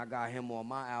know, and I got him on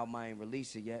my album. I ain't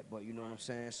released it yet, but you know what I'm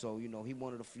saying. So you know, he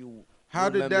one of the few. How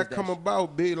new did members that come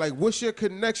about, B? Like, what's your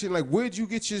connection? Like, where'd you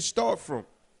get your start from?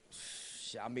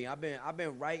 I mean, I've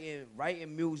been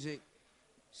writing music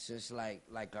since like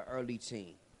an early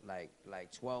teen, like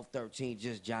 12, 13,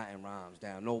 just jotting rhymes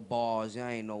down. No bars.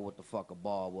 I ain't know what the fuck a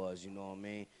bar was. You know what I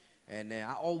mean? And then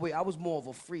I was more of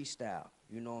a freestyle.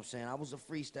 You know what I'm saying? I was a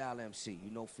freestyle MC.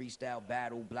 You know, freestyle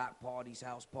battle, block parties,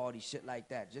 house parties, shit like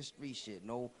that. Just street shit.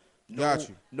 No Got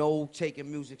you. No taking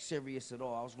music serious at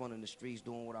all. I was running the streets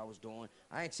doing what I was doing.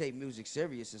 I ain't take music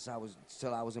serious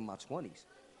till I was in my 20s.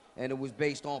 And it was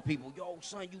based on people, yo,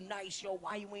 son, you nice, yo,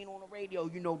 why you ain't on the radio?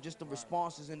 You know, just the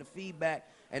responses and the feedback.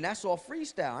 And that's all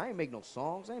freestyle. I ain't make no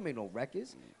songs. I ain't make no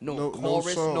records. No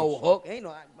chorus, no hook.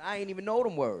 I ain't even know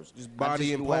them words. Just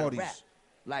body and parties. Rap.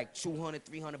 Like 200,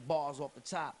 300 bars off the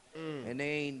top. And they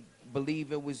ain't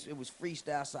believe it was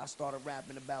freestyle, so I started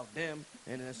rapping about them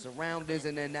and the surroundings,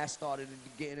 and then that started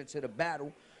getting into the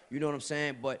battle. You know what I'm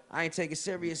saying? But I ain't take it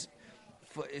serious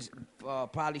for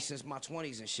probably since my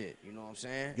 20s and shit. You know what I'm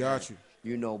saying? Got you.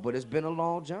 You know, but it's been a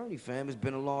long journey, fam. It's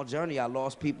been a long journey. I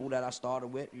lost people that I started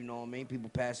with. You know what I mean? People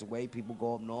pass away. People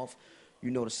go up north.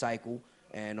 You know the cycle.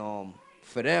 And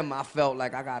for them, I felt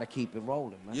like I gotta keep it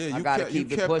rolling, man. Yeah, I gotta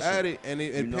keep it pushing. At it, and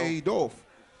it paid off.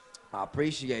 I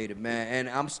appreciate it, man. And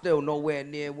I'm still nowhere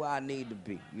near where I need to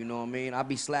be. You know what I mean? I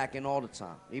be slacking all the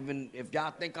time. Even if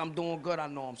y'all think I'm doing good, I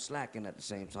know I'm slacking at the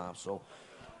same time. So,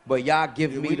 but y'all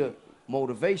give me the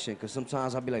motivation, because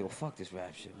sometimes I be like, oh, fuck this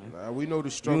rap shit, man. Nah, we know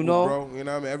the struggle, bro. You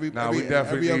know what I mean?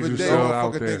 Every other day,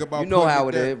 motherfucker think about you know how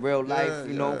it is, real life,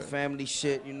 you know, family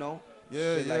shit, you know?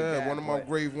 Yeah, shit yeah. like that, one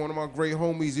of my great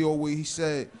homies, he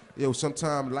said, yo,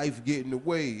 sometimes life get in the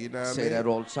way, you know what I mean? Say that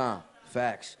all the time.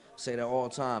 Facts. Say that all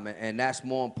the time. And that's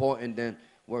more important than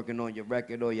working on your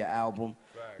record or your album.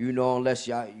 Right. You know, unless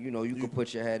y'all, you can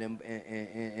put your head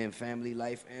in family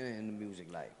life and in the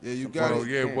music life. Yeah, you got it.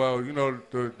 Yeah, well, you know,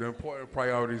 the important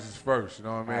priorities is first, you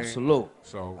know what I mean? Absolute.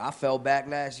 So I fell back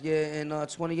last year in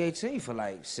 2018 for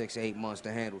like 6-8 months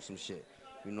to handle some shit.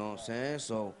 You know what I'm saying?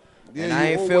 So, yeah, and I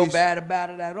ain't feel bad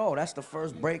about it at all. That's the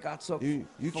first break I took. You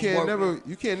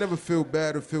can't never feel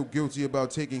bad or feel guilty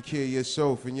about taking care of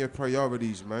yourself and your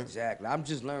priorities, man. Exactly. I'm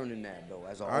just learning that though.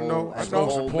 As a I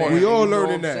whole, know. We all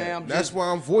learning that. That's why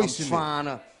I'm voicing it. I'm trying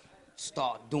to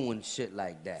start doing shit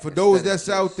like that. For those that's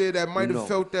out there that might have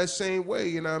felt that same way,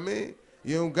 you know what I mean?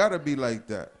 You don't gotta be like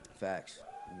that. Facts.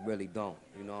 You really don't.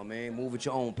 You know what I mean? Move at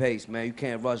your own pace, man. You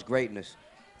can't rush greatness.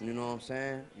 You know what I'm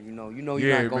saying? You know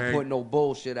you're not gonna put no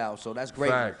bullshit out, so that's great.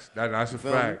 Facts. That's a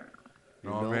fact. You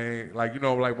know what I mean? Like,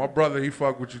 like my brother, he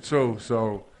fuck with you too,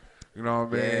 so you know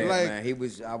what I mean? Yeah, like,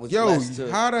 man, I was yo, blessed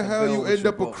to how the hell you end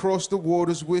up bro. across the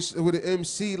waters with an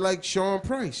MC like Sean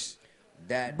Price?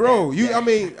 I know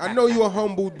you're a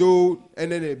humble dude,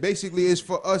 and then it basically is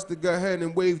for us to go ahead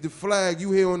and wave the flag.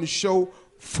 You here on the show.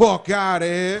 Fuck out of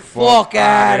here. Fuck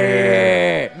out of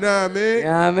here. Nah, man.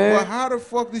 Yeah, man. But how the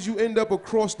fuck did you end up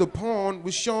across the pond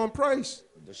with Sean Price?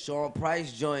 The Sean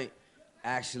Price joint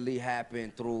actually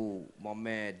happened through my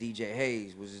man DJ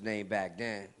Hayes, was his name back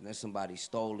then. And then somebody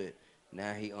stole it.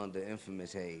 Now he under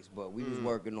infamous Hayes. But we was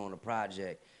working on a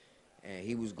project, and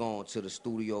he was going to the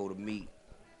studio to meet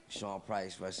Sean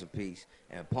Price, rest in peace,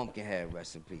 and Pumpkinhead,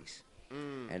 rest in peace.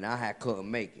 And I couldn't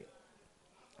make it.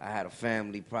 I had a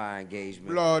family prior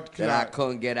engagement that I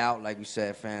couldn't get out, like you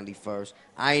said, family first.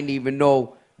 I didn't even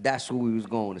know that's who we was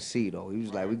going to see, though. He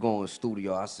was like, we going to the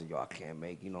studio. I said, yo, I can't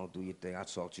make, do your thing. I'll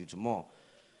talk to you tomorrow.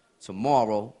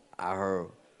 Tomorrow, I heard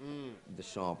the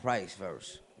Sean Price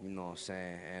verse, you know what I'm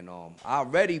saying? And I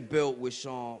already built with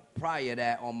Sean prior to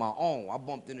that on my own. I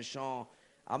bumped into Sean.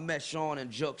 I met Sean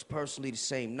and Jux personally the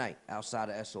same night outside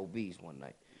of SOBs one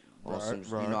night.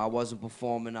 Right. I wasn't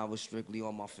performing. I was strictly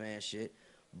on my fan shit.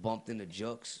 Bumped into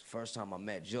Jux. First time I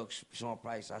met Jux, Sean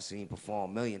Price, I seen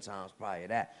perform a million times prior to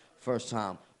that. First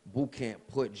time Boot Camp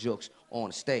put Jux on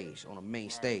the stage, on the main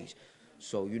stage.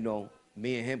 So,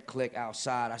 me and him click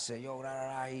outside. I said, yo,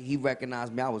 he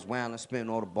recognized me. I was wilding, spinning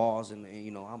all the bars, and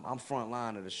I'm front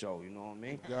line of the show, you know what I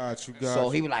mean? Got you. So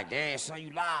he was like, damn, son,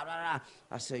 you live,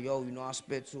 I said, yo, I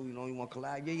spit too, you want to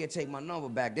collab? Yeah, take my number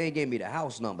back. They gave me the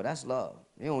house number. That's love.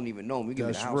 They don't even know me. Give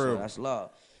me the house number. That's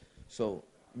love. So,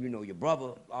 your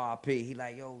brother, R.I.P., he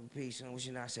like, yo, peace, what's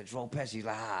your name? I said, Dro Pesci. He's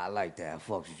like, I like that. I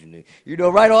fucks with you,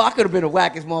 nigga. Right on, I could have been the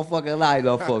wackest motherfucker alive.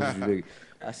 I fucks with you, nigga.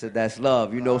 I said, that's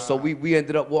love, So we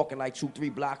ended up walking like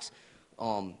 2-3 blocks.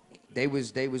 They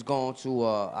was going to,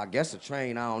 I guess, a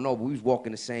train. I don't know, but we was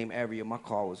walking the same area. My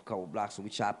car was a couple blocks, so we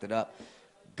chopped it up.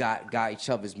 Got each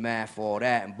other's math for all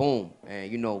that, and boom.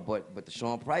 And, but the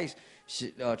Sean Price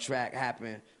track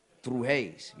happened through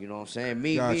Hayes, you know what I'm saying?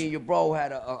 Me and your bro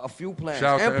had a few plans.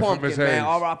 Shout and Pumpkin, man, Hayes.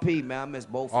 R.I.P., man, I miss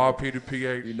both of them. R.I.P. to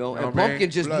PH. And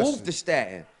Pumpkin just moved to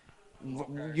Staten, a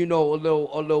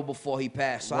little before he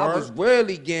passed. So I was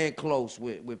really getting close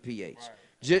with PH.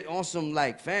 Just on some,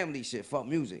 like, family shit, fuck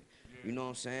music. You know what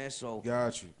I'm saying? So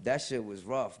got you. That shit was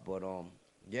rough, but,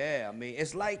 yeah, I mean,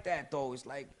 it's like that, though. It's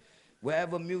like,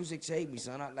 wherever music take me,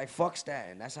 son. Like, fuck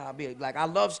Staten. That's how I be. Like, I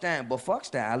love Staten, but fuck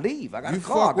Staten. I leave. I got a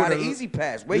car. I got an easy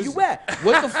pass. Where you at?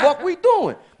 What the fuck we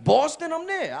doing? Boston, I'm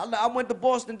there. I went to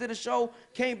Boston, did a show,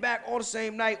 came back all the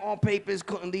same night on papers,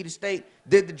 couldn't leave the state,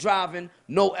 did the driving,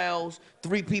 no L's,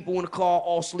 3 people in the car,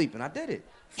 all sleeping. I did it.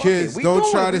 Fuck Kids, it.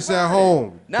 don't try this at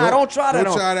home. Nah, don't try that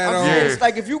don't on. try that I'm on. saying, it's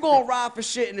like if you gonna ride for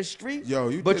shit in the street,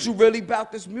 but you really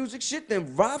about this music shit,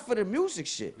 then ride for the music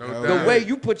shit. The way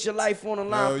you put your life on the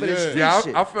line for the street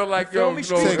shit. I feel like,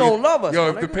 streets don't love us. Yo,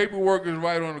 if the paperwork is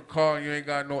right on the car and you ain't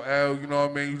got no L, you know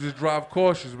what I mean? You just drive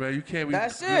cautious, man. You can't be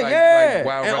That's it, like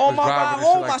wild and on my ride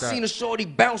home, like I seen a shorty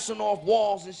bouncing off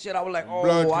walls and shit. I was like,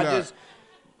 oh,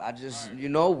 I just, you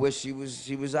know, wish she was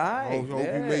alright. I hope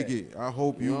you make it. I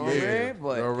hope you make it.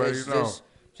 But it's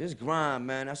just grind,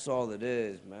 man. That's all it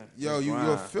is, man. Yo,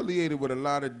 you're affiliated with a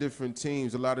lot of different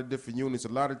teams, a lot of different units, a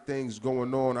lot of things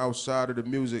going on outside of the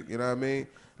music. You know what I mean?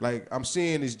 Like, I'm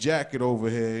seeing this jacket over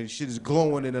here. Shit is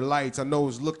glowing in the lights. I know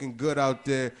it's looking good out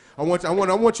there. I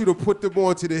want you to put them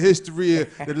on to the history of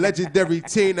the legendary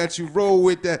team that you roll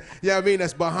with. That, yeah, I mean,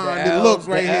 that's behind the look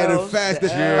right here, the fast.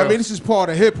 I mean, this is part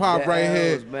of hip hop right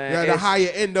here. Yeah, the higher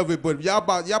end of it. But y'all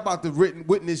about to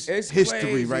witness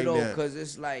history right now. Because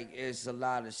it's like it's a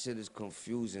lot of shit is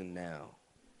confusing now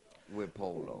with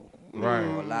Polo. Right. You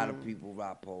know, a lot of people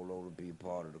rock Polo to be a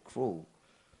part of the crew.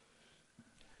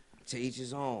 To each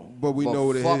his own. But we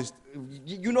know the history.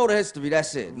 You know the history,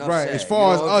 that's it. Right, as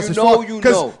far as us,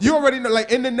 because you already know,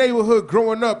 like in the neighborhood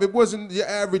growing up, it wasn't your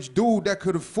average dude that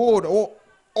could afford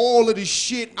all of the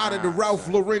shit out of the Ralph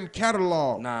Lauren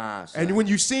catalog. Nah, son. And when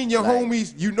you seen your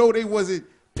homies, you know they wasn't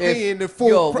paying the full.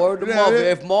 Yo, word to mother,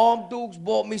 if Mom Dukes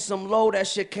bought me some low, that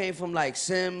shit came from like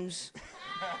Sims.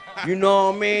 You know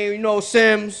what I mean? You know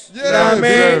Sims. Yeah, you know what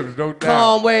I mean? No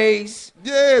Conways.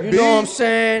 Yeah, you know what I'm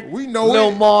saying? We know Lil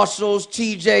it. Marshalls,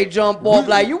 TJ jump off.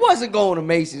 Like, you wasn't going to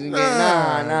Macy's and getting,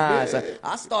 nah. So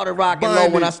I started rocking low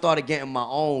when I started getting my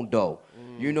own dough.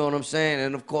 You know what I'm saying?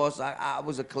 And of course, I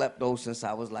was a klepto since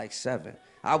I was like 7.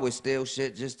 I would steal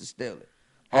shit just to steal it.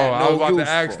 Oh, I was about to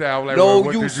ask that. I was like, no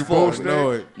what, use did you for post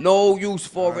it. No use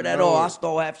for it at all. I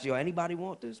stole half. Yo, anybody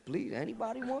want this? Please,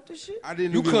 anybody want this shit? I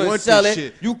didn't you even couldn't want sell this it.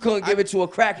 shit. You couldn't give it to a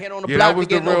crackhead on the Yeah, block that was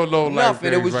to get the real low life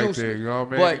nothing. It was right useless. there, you know what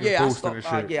I mean? But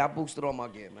yeah, I boosted all my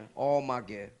gear, man. All my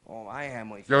gear. I ain't had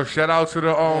money. Yo, shout out to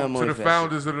the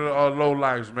founders of the low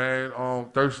lives, man.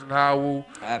 Thurston Howell,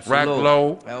 Rack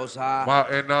Low, Else High.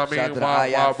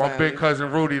 My big cousin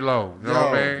Rudy Low. You know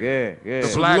what I mean? Yeah.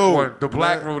 The black one, the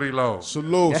black Rudy Low.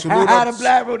 Salute. The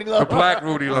black Rudy Low. The black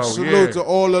Rudy Low. Salute to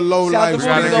all the low lives.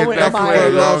 Nothing but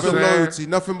love and loyalty.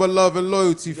 Nothing but love and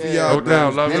loyalty for y'all. No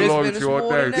doubt, love and loyalty all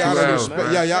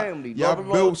day. Y'all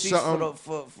built something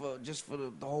for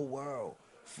the whole world.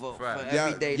 For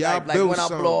everyday life. Like when I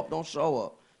blow up, don't show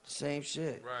up. Same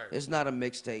shit. Right. It's not a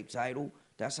mixtape title.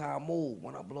 That's how I move.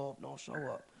 When I blow up, don't show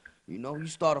up. You know, you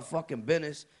start a fucking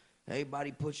business.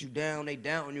 Everybody puts you down. They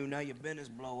down you. Now your business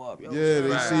blow up. Yo, yeah,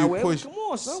 they see you push. Come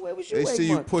on, son. Where was you? They see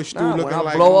you push through looking like when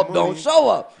I blow up, money. don't show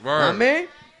up. Right. I mean,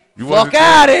 You fuck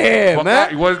out of here,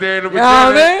 man. You wasn't there in the You know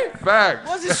what I mean? Facts.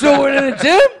 Wasn't shooting in the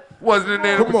gym. Wasn't in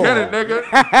there in the beginning,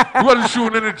 nigga. You wasn't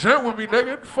shooting in the gym with me,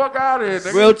 nigga. Fuck out of here,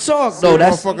 nigga. Real talk, though.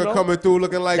 That's motherfucker coming through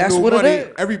looking like that's no what money. it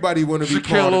is. Everybody want to be part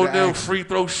Shaquille of O'Neal that. free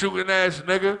throw shooting ass,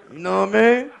 nigga. You know what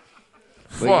I mean?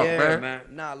 Fuck, yeah, man.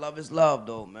 Nah, love is love,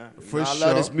 though, man. For I sure.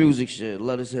 love this music shit.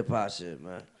 Love this hip hop shit,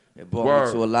 man. It brought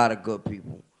me to a lot of good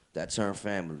people that turned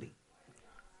family.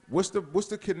 What's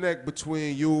the connect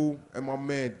between you and my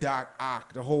man Doc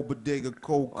Ock, the whole Bodega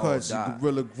Cold Cuts, Doc.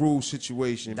 Gorilla Groove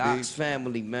situation, Doc's B?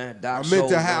 family, man. Doc I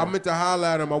meant to holler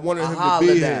at him. I wanted him to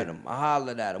be here. I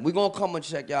hollered at him. We're going to come and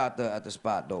check y'all at the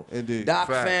spot, though. Indeed. Doc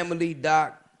Facts. family,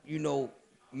 Doc, you know,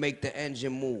 make the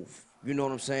engine move. You know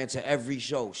what I'm saying? To every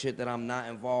show. Shit that I'm not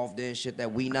involved in, shit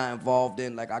that we not involved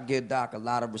in. Like, I give Doc a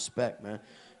lot of respect, man.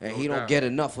 And he don't get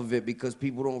enough of it because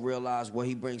people don't realize what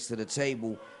he brings to the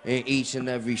table in each and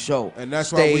every show. And that's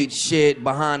Stage why we shit,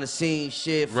 behind the scenes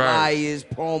shit, flyers,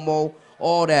 promo,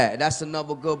 all that. That's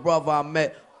another good brother I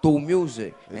met through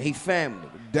music. And he family.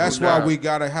 That's why we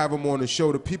gotta have him on the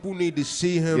show. The people need to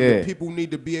see him. Yeah. The people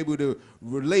need to be able to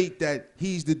relate that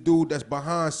he's the dude that's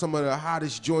behind some of the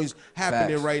hottest joints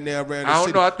happening Facts. right now around the I don't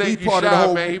city. know. I think he's part shy, of the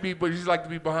whole. man. But he's like to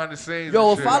be behind the scenes.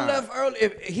 Yo, and if shit. I left early,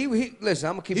 if he listen,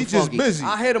 I'm gonna keep He it just funky. busy.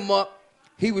 I hit him up.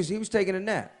 He was taking a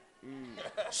nap.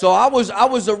 So I was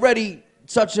already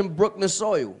touching Brooklyn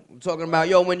soil. I'm talking about,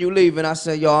 yo, when you leave, and I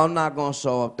said, yo, I'm not gonna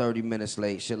show up 30 minutes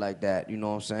late, shit like that. You know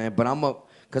what I'm saying? But I'm up,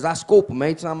 cause I scoop him.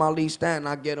 Anytime I leave Stanton,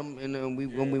 I get him, and then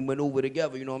when we maneuver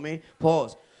together, you know what I mean?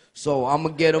 Pause. So I'm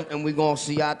gonna get them, and we gonna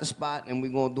see you at the spot, and we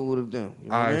gonna do it with them. You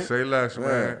know All what I right, mean? say less,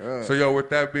 man. Yeah. So, yo, with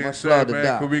that being Much said, love to man,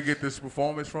 Doc. could we get this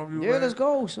performance from you, Yeah, man? let's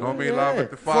go, son. Know what I mean? Yeah. Live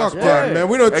at the Fuck 5 that, spot. man.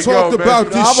 We done Hey, talked yo, man, about you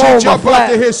this know, I'm shit. on Y'all my about flat.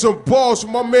 to hit some balls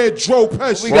from my man Joe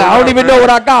Pesci. I don't even know what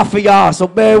I got for y'all, so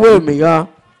bear with me, y'all.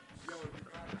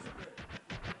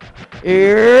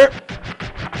 Yeah.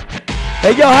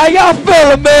 Hey, yo, how y'all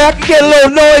feeling, man? I can get a little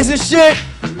noise and shit.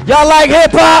 Y'all like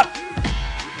hip hop?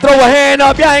 Throw a hand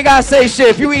up. Y'all ain't gotta say shit.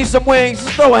 If you eat some wings,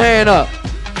 just throw a hand up.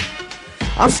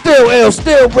 I'm still ill,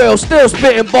 still real, still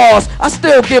spitting bars. I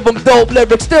still give them dope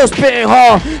lyrics, still spitting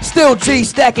hard. Still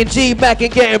G-stacking,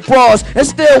 G-macking, getting bras. And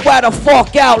still wear the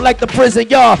fuck out like the prison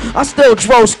yard. I still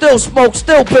dro, still smoke,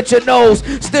 still pitch your nose.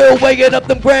 Still weighing up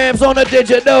them grams on a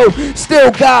digital.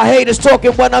 Still got haters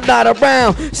talking when I'm not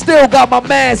around. Still got my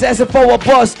mans asking for a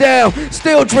bust down.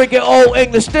 Still drinking old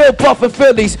English, still puffing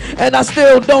Phillies. And I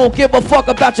still don't give a fuck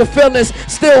about your feelings.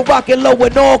 Still rocking low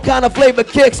with all kind of flavor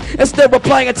kicks. And still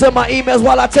replying to my emails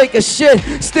while I take a shit.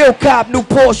 Still cop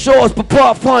Newport shores but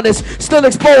puff hunters. Still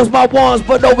expose my ones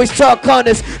but always chuck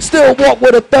hunters. Still walk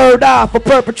with a third eye for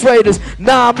perpetrators.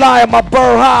 Nah, I'm lying, my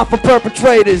bird high for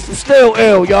perpetrators. I'm still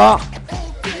ill, y'all.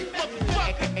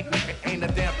 Ain't a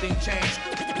damn thing changed.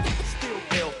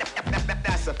 Still ill.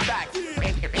 That's a fact.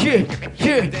 Yeah.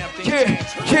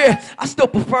 I still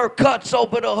prefer cuts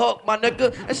over the hook, my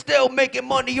nigga. And still making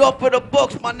money off of the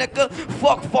books, my nigga.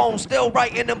 Fuck phone, still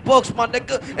writing them books, my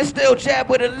nigga. And still jab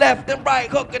with the left and right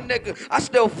hook a nigga. I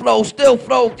still flow, still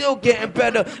getting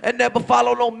better. And never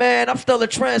follow no man, I'm still a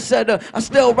trendsetter. I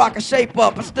still rock a shape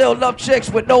up. I still love chicks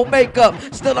with no makeup.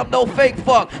 Still I'm no fake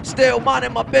fuck. Still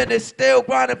minding my business. Still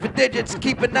grinding for digits.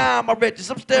 Keep an eye on my riches.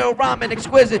 I'm still rhyming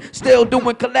exquisite. Still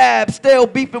doing collabs. Still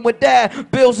beefing with dad.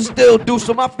 Bills are still due,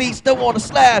 so my feet still on the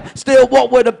slab. Still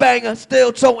walk with a banger.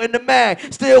 Still toting the mag.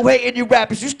 Still hating you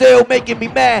rappers. You still making me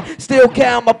mad. Still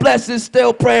counting my blessings.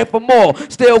 Still praying for more.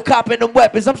 Still copping them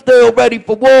weapons. I'm still ready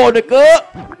for war, nigga.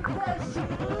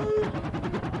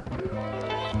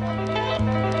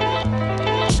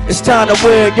 It's time to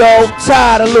win, yo.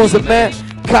 Tired of losing, man.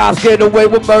 Cops get away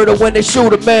with murder when they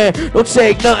shoot a man. Don't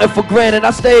take nothing for granted.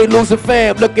 I stay losing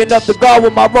fam. Looking up the guard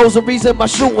with my rosaries in my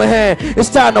shooting hand. It's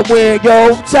time to win,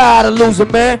 yo. Tired of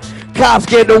losing, man. Cops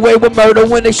get away with murder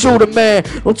when they shoot a man.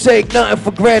 Don't take nothing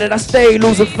for granted. I stay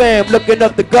losing fam. Looking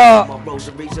up the guard. My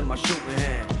rosaries in my shooting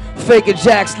hand. Faking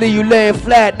jacks, leave you laying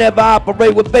flat. Never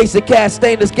operate with basic cast,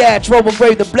 stainless gas, throw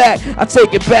engraved in black. I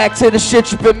take it back to the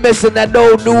shit you've been missing, that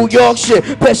old New York shit.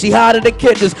 Pesci hotter than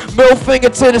kittens. Middle finger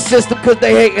to the system cause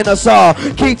they hating us all.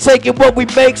 Keep taking what we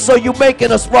make so you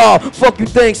making us raw. Fuck you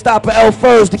think, stop at L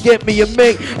first to get me a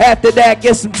mink. After that,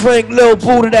 get some drink, little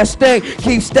boo to that stink.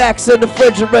 Keep stacks in the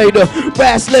refrigerator.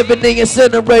 Rats living in the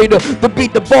incinerator. To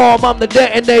beat the bomb, I'm the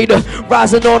detonator.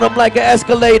 Rising on them like an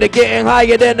escalator. Getting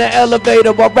higher than the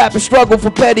elevator. While rappers struggle for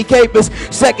petty capers.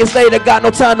 Seconds later, got no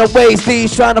time to waste.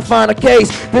 These trying to find a case.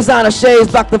 Designer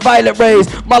shades block the violet rays.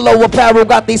 My low apparel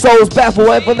got these hoes baffled.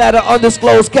 Ever at an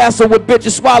undisclosed castle with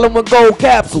bitches swallowing gold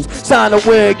capsules. Time to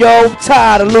win, yo.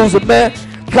 Tired of losing, man.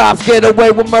 Cops get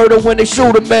away with murder when they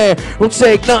shoot a man. Don't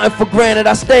take nothing for granted.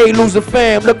 I stay losing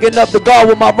fam. Looking up the guard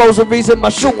with my rosaries in my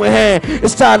shooting hand.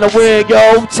 It's time to win,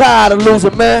 yo. Tired of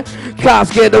losing, man.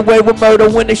 Cops get away with murder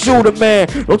when they shoot a man.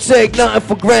 Don't take nothing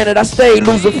for granted. I stay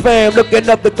losing fam. Looking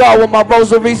up the guard with my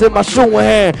rosaries in my shooting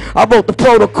hand. I wrote the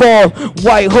protocol.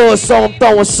 White hood, so I'm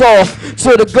throwing soft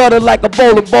to the gutter like a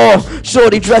bowling ball.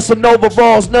 Shorty dressing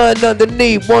overalls, nothing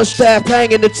underneath. One strap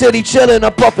hanging, the titty chilling.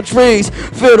 I'm puffing trees.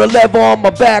 Feel the lever on my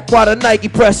back while the Nike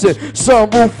pressing.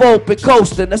 Sunroof open,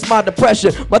 coasting. That's my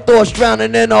depression. My thoughts drowning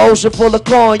in an ocean full of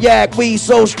cognac. Weed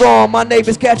so strong, my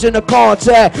neighbors catching a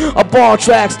contact. A bar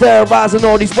tracks terrorizing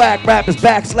all these whack rappers.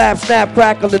 Back slap, snap,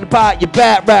 crackling, pot your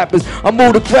bat rappers. I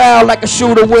move the crowd like a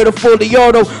shooter with a fully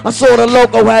auto. I saw the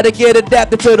logo, had to get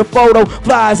adapted to the photo.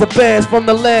 Flies and bands from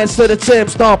the lands to the Tim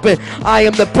stomping. I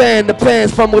am the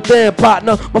pen's from within,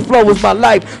 partner. My flow is my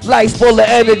life. Life's full of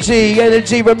energy.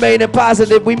 Energy remaining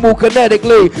positive. We move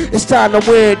kinetically. It's time to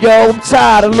win, yo. I'm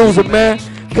tired of losing, man.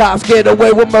 Cops get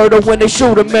away with murder when they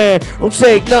shoot a man. Don't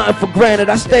take nothing for granted.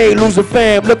 I stay losing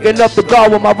fam. Looking up the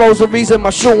guard with my rosaries in my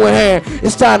shooting hand.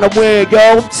 It's time to win,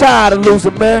 yo. I'm tired of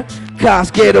losing, man.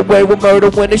 Cops get away with murder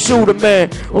when they shoot a man.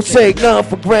 Don't take nothing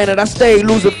for granted. I stay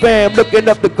losing fam. Looking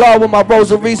up the guard with my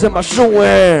rosaries in my shooting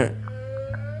hand.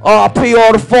 RP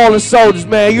all the fallen soldiers,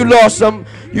 man. You lost some.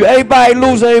 You everybody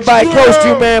losing, everybody close to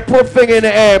you, man. Put a finger in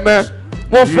the air, man.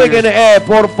 One finger in the air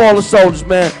for all the fallen soldiers,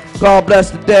 man. God bless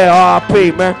the dead,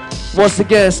 RIP, man. Once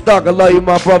again, Stuck, I love you,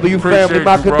 my brother. You Appreciate family.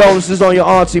 My you, condolences on your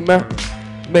auntie, man.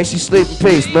 Make she sleep in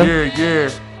peace, man. Yeah.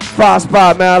 Five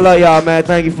Spot, man. I love y'all, man.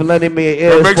 Thank you for letting me in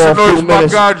ears Make for a some noise few for my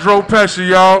minutes. guy, Joe Pesci,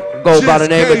 y'all. Go by the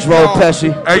name of Joe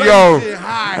Pesci. Hey, yo.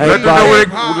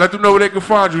 Let them know where they can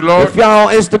find you, Lord. If y'all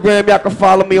on Instagram, y'all can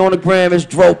follow me on the gram. It's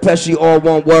Dro Pesci, all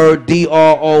one word.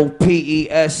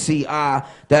 DROPESCI.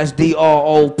 That's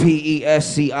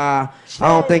DROPESCI. I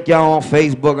don't think y'all on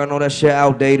Facebook. I know that shit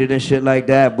outdated and shit like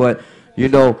that, but you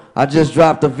know, I just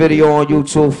dropped a video on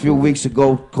YouTube a few weeks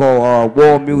ago called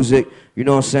War Music. You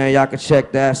know what I'm saying? Y'all can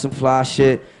check that, some fly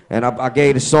shit. And I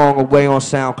gave the song away on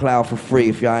SoundCloud for free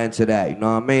if y'all into that. You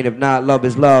know what I mean? If not, love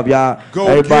is love, y'all.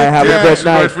 Everybody have a good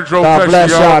night. God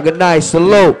bless y'all. Good night.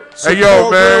 Salute. Hey,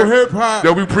 yo, man.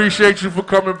 Yo, we appreciate you for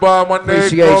coming by, my nigga.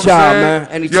 Appreciate y'all, man.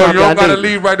 Anytime yo, you don't y'all gotta need.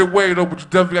 leave right away, though, but you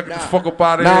definitely got to get the fuck up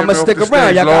out of here. Nah, I'm going to stick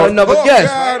around. Y'all got another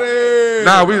guest.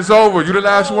 Nah, it's over. You the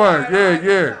last one.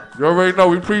 Yeah. You already know.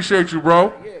 We appreciate you,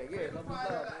 bro.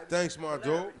 Thanks, my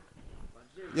dude.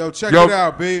 Yo, check it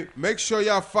out, B. Make sure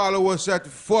y'all follow us at the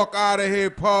Fuck Outta Here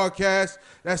podcast.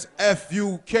 That's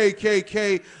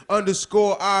FUKKK_outta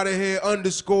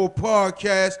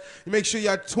here_podcast. Make sure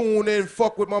y'all tune in.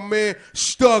 Fuck with my man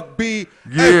Stuck B.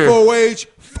 FOH.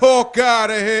 Fuck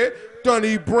Outta Here.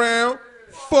 Dunny Brown.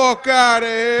 Fuck Outta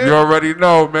Here. You already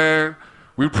know, man.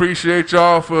 We appreciate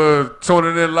y'all for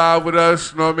tuning in live with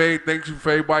us. You know what I mean? Thank you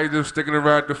for everybody just sticking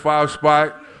around the 5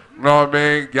 spot. You know what I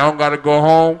mean? Y'all don't gotta go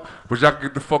home, but y'all can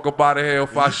get the fuck up out of here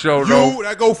if I show, though.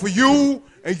 That go for you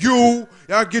and you.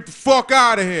 Y'all get the fuck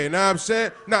out of here. Know what I'm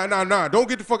saying? Nah. Don't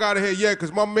get the fuck out of here yet,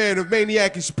 because my man, the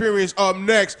Maniac Experience, up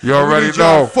next. You already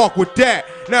know. Y'all fuck with that.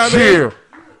 Know what I mean?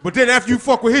 But then after you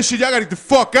fuck with his shit, y'all gotta get the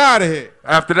fuck out of here.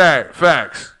 After that,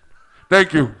 facts.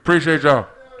 Thank you. Appreciate y'all.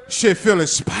 Shit feeling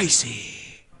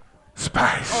spicy.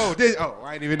 Spice. I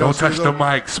didn't even know. Don't touch the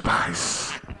mic,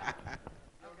 Spice.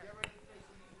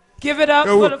 Give it up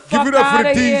for the fuck out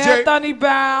of here. Dunny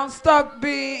Brown, Stuck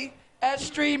B,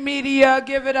 S.STREET Media.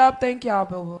 Give it up. Thank y'all,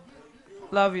 Bill.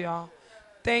 Love y'all.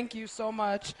 Thank you so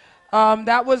much.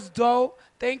 That was dope.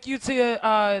 Thank you to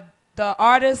the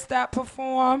artists that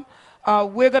perform.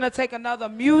 We're going to take another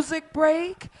music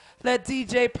break. Let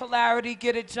DJ Polarity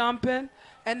get it jumping.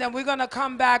 And then we're going to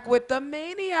come back with the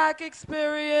Maniac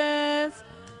Experience.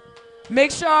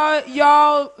 Make sure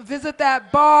y'all visit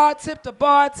that bar, tip the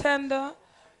bartender.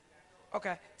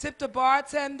 Okay, tip the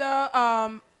bartender.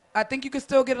 I think you can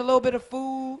still get a little bit of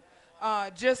food.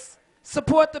 Just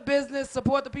support the business,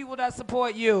 support the people that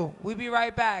support you. We'll be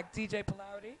right back. DJ Polarity.